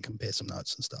things and compare some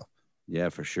notes and stuff. Yeah,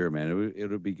 for sure, man. It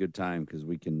would be a good time because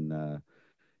we can.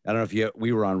 I don't know if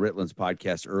we were on Ritland's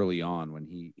podcast early on when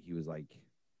he was like,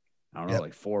 I don't know,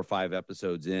 like 4 or 5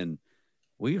 episodes in.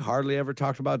 We hardly ever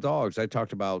talked about dogs. I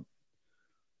talked about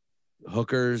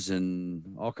hookers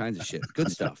and all kinds of shit.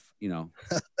 Good stuff, you know.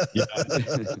 Yeah,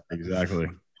 exactly.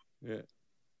 Yeah.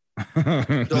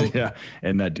 So, yeah,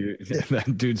 and that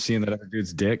dude seeing that other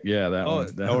dude's dick. Yeah,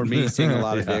 or me seeing a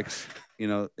lot of dicks, you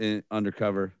know,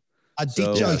 undercover. A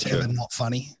dick joke's ever not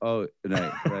funny. Oh,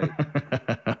 right.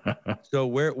 So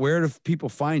where do people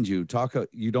find you?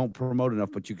 You don't promote enough,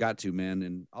 but you got to, man.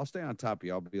 And I'll stay on top of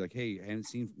you. I'll be like, hey, I haven't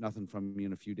seen nothing from you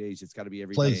in a few days. It's got to be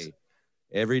every day.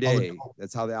 Every day.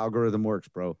 That's how the algorithm works,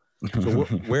 bro. So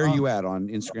where are you at on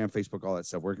Instagram, Facebook, all that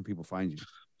stuff? Where can people find you?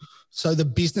 So the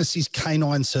business is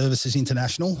Canine Services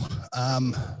International.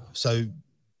 So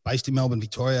based in Melbourne,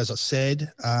 Victoria, as I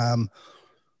said.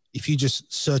 If you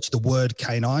just search the word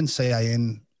canine,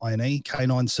 C-A-N-I-N-E,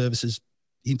 Canine Services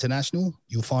International,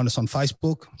 you'll find us on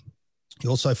Facebook. You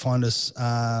also find us,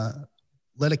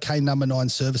 letter K number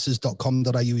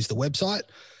 9services.com.au is the website.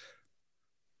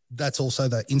 that's also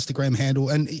the Instagram handle.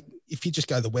 And if you just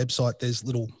go to the website, there's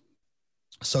little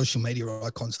social media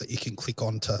icons that you can click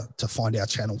on to find our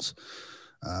channels.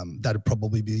 That'd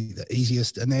probably be the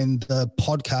easiest. And then the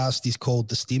podcast is called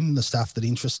The Stim, The Stuff That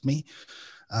Interests Me.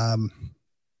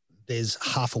 There's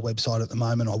half a website at the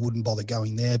moment. I wouldn't bother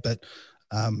going there, but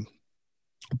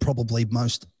probably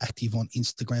most active on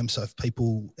Instagram. So if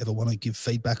people ever want to give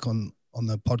feedback on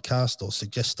the podcast or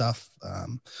suggest stuff,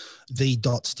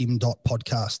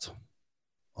 the.stim.podcast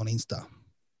on Insta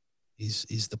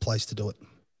is the place to do it.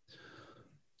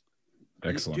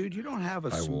 Excellent. Dude, you don't have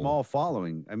a small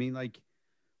following. I mean, like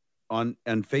on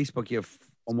Facebook, you have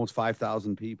almost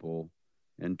 5,000 people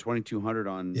and 2,200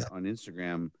 on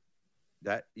Instagram.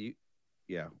 That we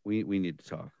need to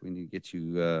talk. We need to get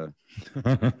you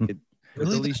put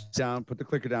the leash down, put the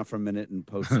clicker down for a minute and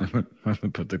post something.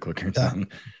 Put the clicker down.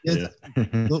 Yeah.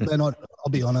 Look, man, I'll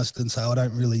be honest and say I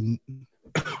don't really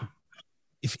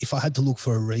if I had to look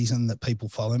for a reason that people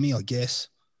follow me, I guess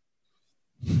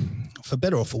for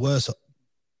better or for worse,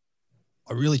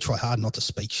 I really try hard not to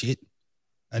speak shit.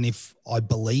 And if I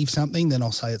believe something, then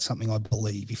I'll say it's something I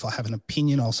believe. If I have an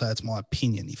opinion, I'll say it's my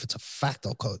opinion. If it's a fact,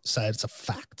 I'll say it's a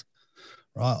fact,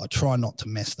 right? I try not to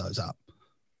mess those up.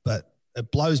 But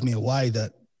it blows me away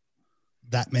that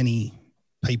many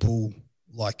people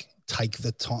like take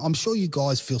the time. I'm sure you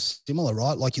guys feel similar,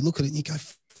 right? Like you look at it and you go,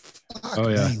 fuck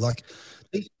me. Like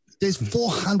there's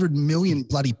 400 million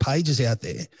bloody pages out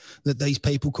there that these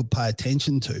people could pay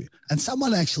attention to. And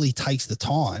someone actually takes the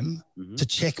time to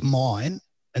check mine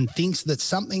and thinks that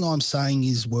something I'm saying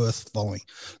is worth following.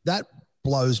 That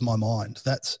blows my mind.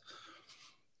 That's,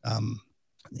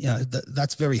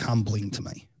 that's very humbling to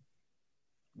me.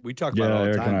 We talk about it all the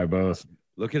Eric time. and I both.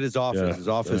 Look at his office. Yeah. His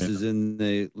office is in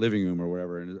the living room or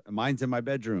whatever, and mine's in my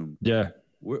bedroom. Yeah.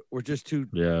 We're just two.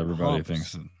 Yeah, everybody humps.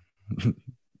 thinks.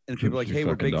 And people are like, hey,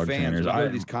 we're fucking big dog fans. trainers. We go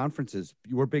to these conferences.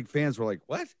 We're big fans. We're like,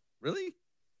 what? Really?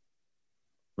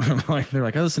 They're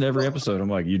like, I listen to every episode. I'm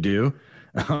like, you do?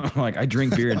 I'm like, I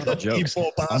drink beer and tell jokes.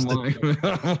 I'm like,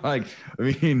 I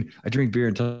mean, I drink beer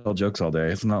and tell jokes all day.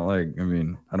 It's not like, I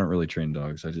mean, I don't really train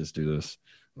dogs. I just do this.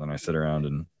 Then I sit around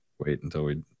and wait until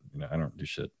I don't do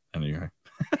shit anyway.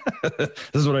 This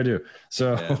is what I do.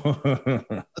 So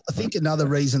I think another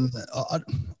reason that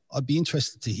I'd be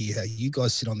interested to hear how you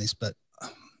guys sit on this, but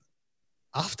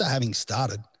after having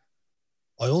started,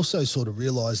 I also sort of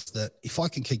realized that if I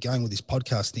can keep going with this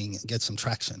podcast thing and get some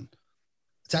traction,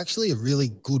 it's actually a really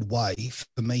good way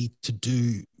for me to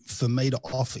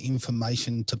offer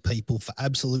information to people for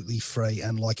absolutely free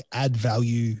and like add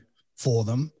value for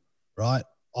them, right?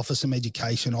 Offer some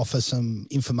education, offer some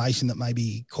information that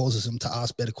maybe causes them to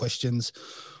ask better questions,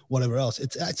 whatever else.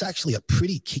 It's actually a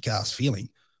pretty kick-ass feeling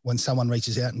when someone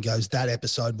reaches out and goes, that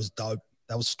episode was dope.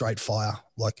 That was straight fire.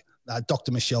 Like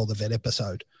Dr. Michelle, the vet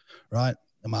episode, right?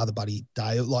 And my other buddy,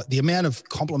 Dale, like the amount of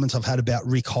compliments I've had about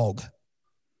Rick Hogg,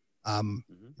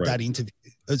 that interview,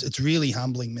 it's really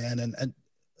humbling, man. And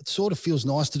it sort of feels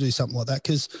nice to do something like that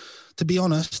because, to be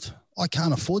honest, I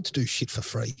can't afford to do shit for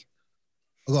free.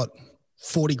 I've got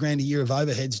 40 grand a year of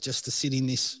overheads just to sit in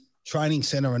this training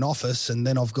center and office, and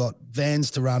then I've got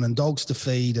vans to run and dogs to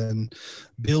feed and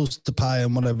bills to pay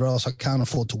and whatever else. I can't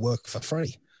afford to work for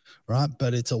free, right?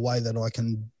 But it's a way that I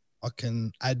can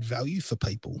add value for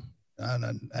people,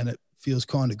 and it feels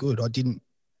kind of good.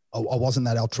 I wasn't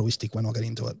that altruistic when I got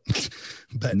into it,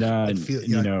 but no, I feel,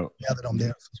 now that I'm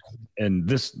there, it feels good. And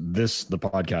this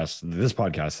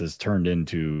podcast has turned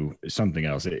into something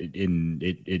else.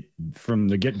 It from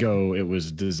the get-go, it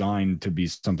was designed to be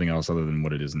something else other than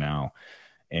what it is now.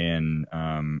 And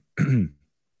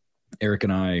Eric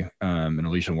and I and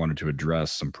Alicia wanted to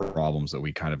address some problems that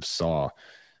we kind of saw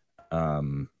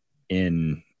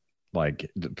in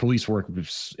like the police work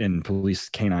in police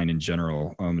canine in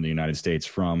general in the United States,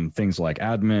 from things like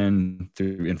admin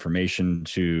through information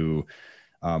to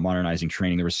modernizing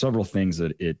training. There were several things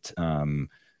that it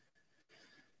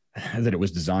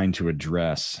was designed to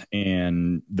address.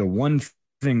 And the one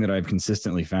thing that I've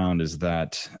consistently found is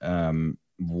that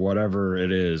whatever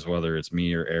it is, whether it's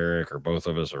me or Eric or both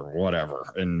of us or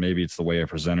whatever, and maybe it's the way I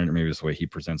present it, or maybe it's the way he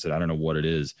presents it, I don't know what it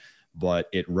is, but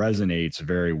it resonates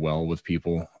very well with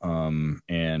people.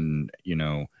 And,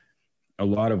 a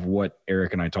lot of what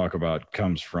Eric and I talk about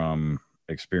comes from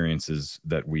experiences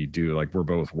that we do. Like, we're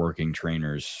both working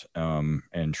trainers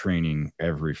and training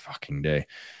every fucking day,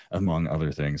 among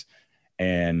other things.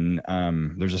 And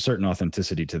there's a certain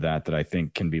authenticity to that I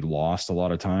think can be lost a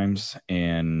lot of times.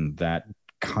 And that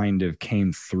kind of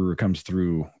comes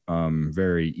through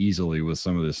very easily with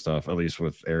some of this stuff, at least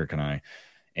with Eric and I.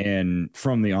 And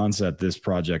from the onset, this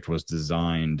project was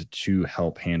designed to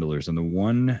help handlers. And the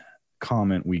one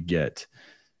comment we get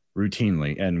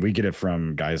routinely, and we get it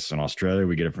from guys in Australia,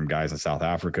 we get it from guys in South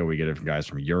Africa, we get it from guys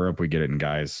from Europe, we get it in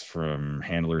guys from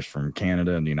handlers from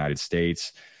Canada and the United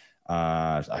States.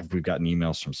 We've gotten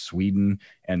emails from Sweden,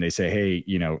 and they say, hey,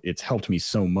 you know, it's helped me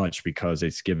so much because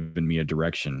it's given me a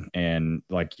direction. And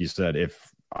like you said,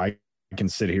 if I can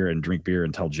sit here and drink beer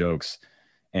and tell jokes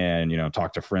and, you know,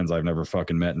 talk to friends I've never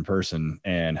fucking met in person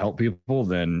and help people,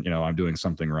 then, you know, I'm doing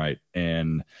something right.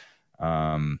 And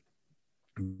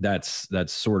that's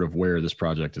sort of where this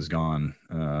project has gone.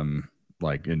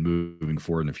 Like in moving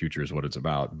forward in the future is what it's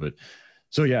about. But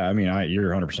so, yeah, I mean,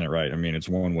 you're 100% right. I mean, it's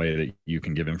one way that you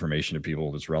can give information to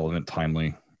people that's relevant,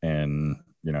 timely, and,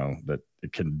 you know, that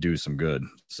it can do some good.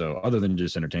 So other than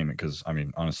just entertainment, because, I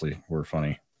mean, honestly, we're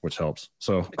funny, which helps.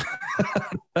 So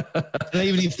and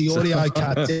even if the audio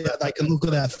cuts out, they can look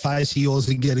at that face of yours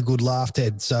and get a good laugh,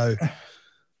 Ted. So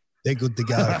they're good to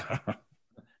go.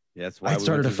 Yeah, that's why I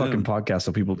started a fucking podcast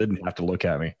so people didn't have to look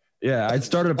at me. Yeah, I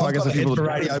started a podcast so people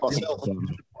didn't have to look at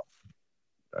me.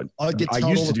 I get told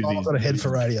all the time I've got a head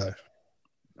for radio.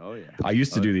 Oh yeah. I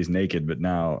used to do these naked, but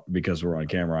now because we're on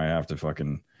camera, I have to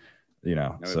fucking, you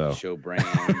know, Now we so have to show brands.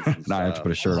 And now I have to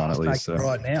put a shirt on at least. So.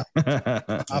 Right now.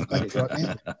 I'm baked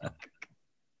right now.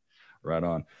 Right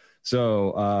on.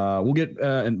 So we'll get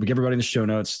and we get everybody in the show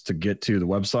notes to get to the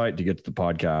website, to get to the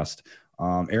podcast.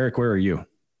 Eric, where are you?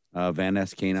 Van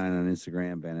S K9 on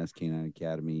Instagram, Van S K9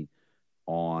 Academy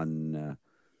on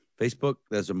Facebook.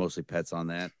 Those are mostly pets on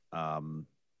that.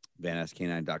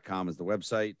 VanSK9.com is the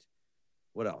website.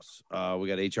 What else? We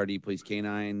got HRD Police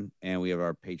K9, and we have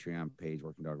our Patreon page,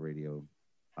 Working Dog Radio,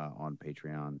 on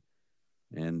Patreon.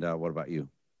 And what about you?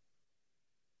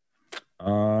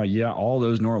 Yeah, all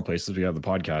those normal places. We have the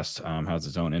podcast has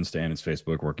its own Insta and its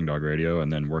Facebook, Working Dog Radio,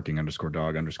 and then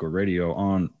Working_Dog_Radio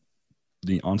on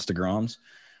the Instagrams.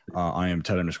 I am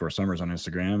Ted_Summers on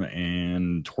Instagram,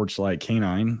 and Torchlight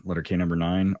K9, letter K number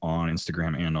 9 on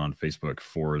Instagram and on Facebook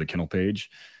for the kennel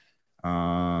page.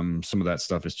 Some of that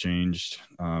stuff has changed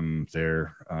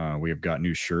there. We have got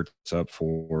new shirts up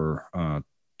for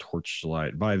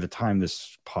Torchlight. By the time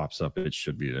this pops up, it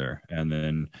should be there. And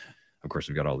then, of course,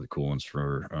 we've got all the cool ones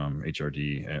for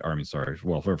HRD.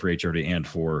 For HRD and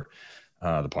for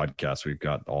the podcast. We've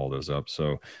got all those up.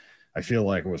 So I feel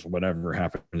like with whatever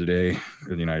happened today in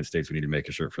the United States, we need to make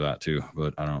a shirt for that too.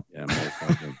 But I don't. Yeah, most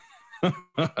likely.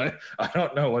 I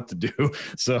don't know what to do.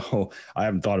 So I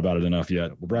haven't thought about it enough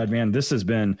yet. Well, Brad, man, this has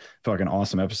been a fucking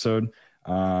awesome episode.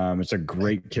 It's a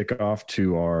great kickoff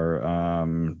to our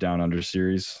Down Under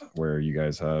series where you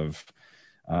guys have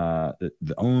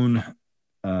the own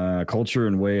culture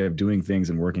and way of doing things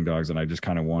in Working Dogs. And I just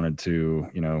kind of wanted to,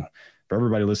 you know, for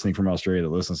everybody listening from Australia that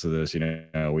listens to this, you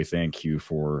know, we thank you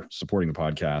for supporting the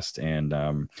podcast. And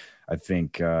I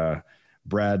think,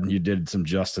 Brad, you did some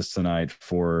justice tonight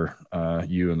for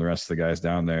you and the rest of the guys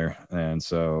down there. And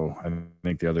so I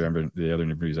think the other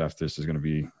interviews after this is going to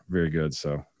be very good.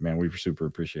 So, man, we super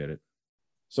appreciate it.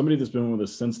 Somebody that's been with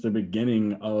us since the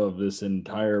beginning of this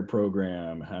entire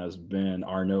program has been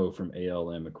Arnaud from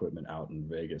ALM Equipment out in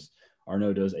Vegas.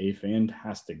 Arnaud does a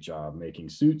fantastic job making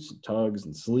suits, tugs,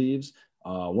 and sleeves.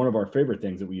 One of our favorite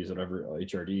things that we use at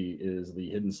HRD is the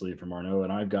hidden sleeve from Arnaud,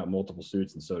 and I've got multiple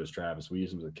suits, and so does Travis. We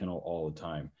use them as a kennel all the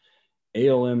time.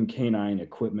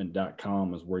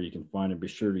 ALMK9equipment.com is where you can find it. Be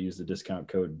sure to use the discount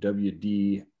code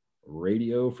WD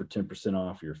Radio for 10%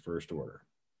 off your first order.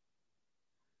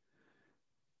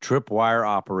 Tripwire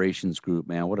Operations Group,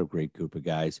 man, what a great group of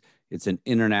guys. It's an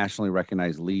internationally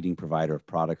recognized leading provider of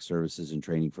products, services, and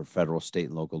training for federal, state,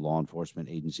 and local law enforcement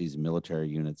agencies and military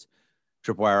units.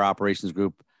 Tripwire Operations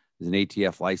Group is an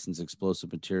ATF licensed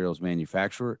explosive materials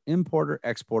manufacturer, importer,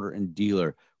 exporter, and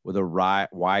dealer with a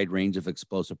wide range of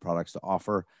explosive products to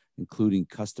offer, including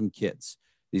custom kits.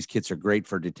 These kits are great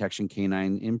for detection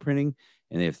canine imprinting,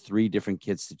 and they have 3 different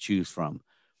kits to choose from.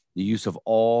 The use of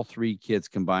all 3 kits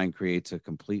combined creates a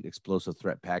complete explosive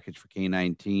threat package for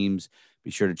canine teams.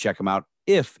 Be sure to check them out.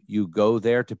 If you go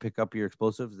there to pick up your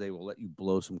explosives, they will let you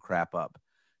blow some crap up.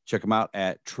 Check them out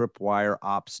at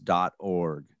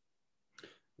tripwireops.org.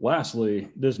 Lastly,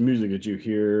 this music that you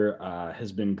hear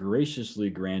has been graciously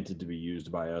granted to be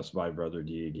used by us by Brother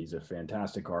Deeg. He's a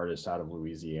fantastic artist out of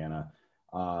Louisiana.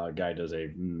 Guy does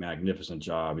a magnificent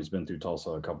job. He's been through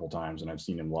Tulsa a couple times, and I've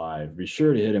seen him live. Be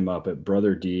sure to hit him up at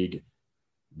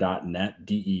brotherdeeg.net,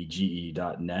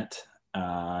 DEGE.net,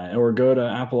 or go to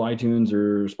Apple iTunes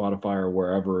or Spotify or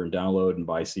wherever and download and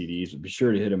buy CDs. But be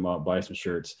sure to hit him up, buy some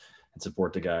shirts, and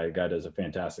support the guy. The guy does a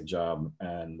fantastic job,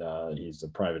 and he's a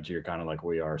privateer kind of like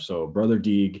we are. So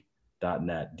brotherdeeg.net.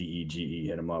 .net, DEGE.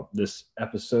 Hit them up. This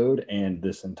episode and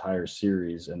this entire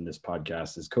series and this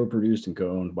podcast is co-produced and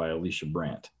co-owned by Alicia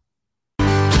Brandt.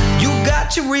 You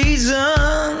got your reasons,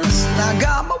 I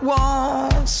got my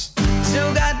wants.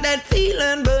 Still got that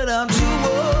feeling, but I'm too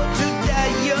old to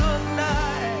die young now.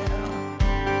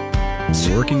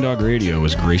 Working Dog Radio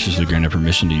was graciously granted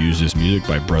permission to use this music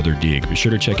by Brother Deeg. Be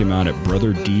sure to check him out at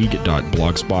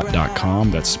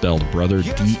brotherdeeg.blogspot.com. That's spelled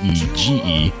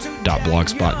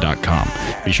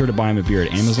brotherdege.blogspot.com. Be sure to buy him a beer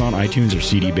at Amazon, iTunes, or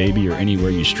CD Baby, or anywhere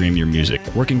you stream your music.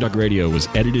 Working Dog Radio was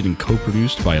edited and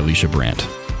co-produced by Alicia Brandt.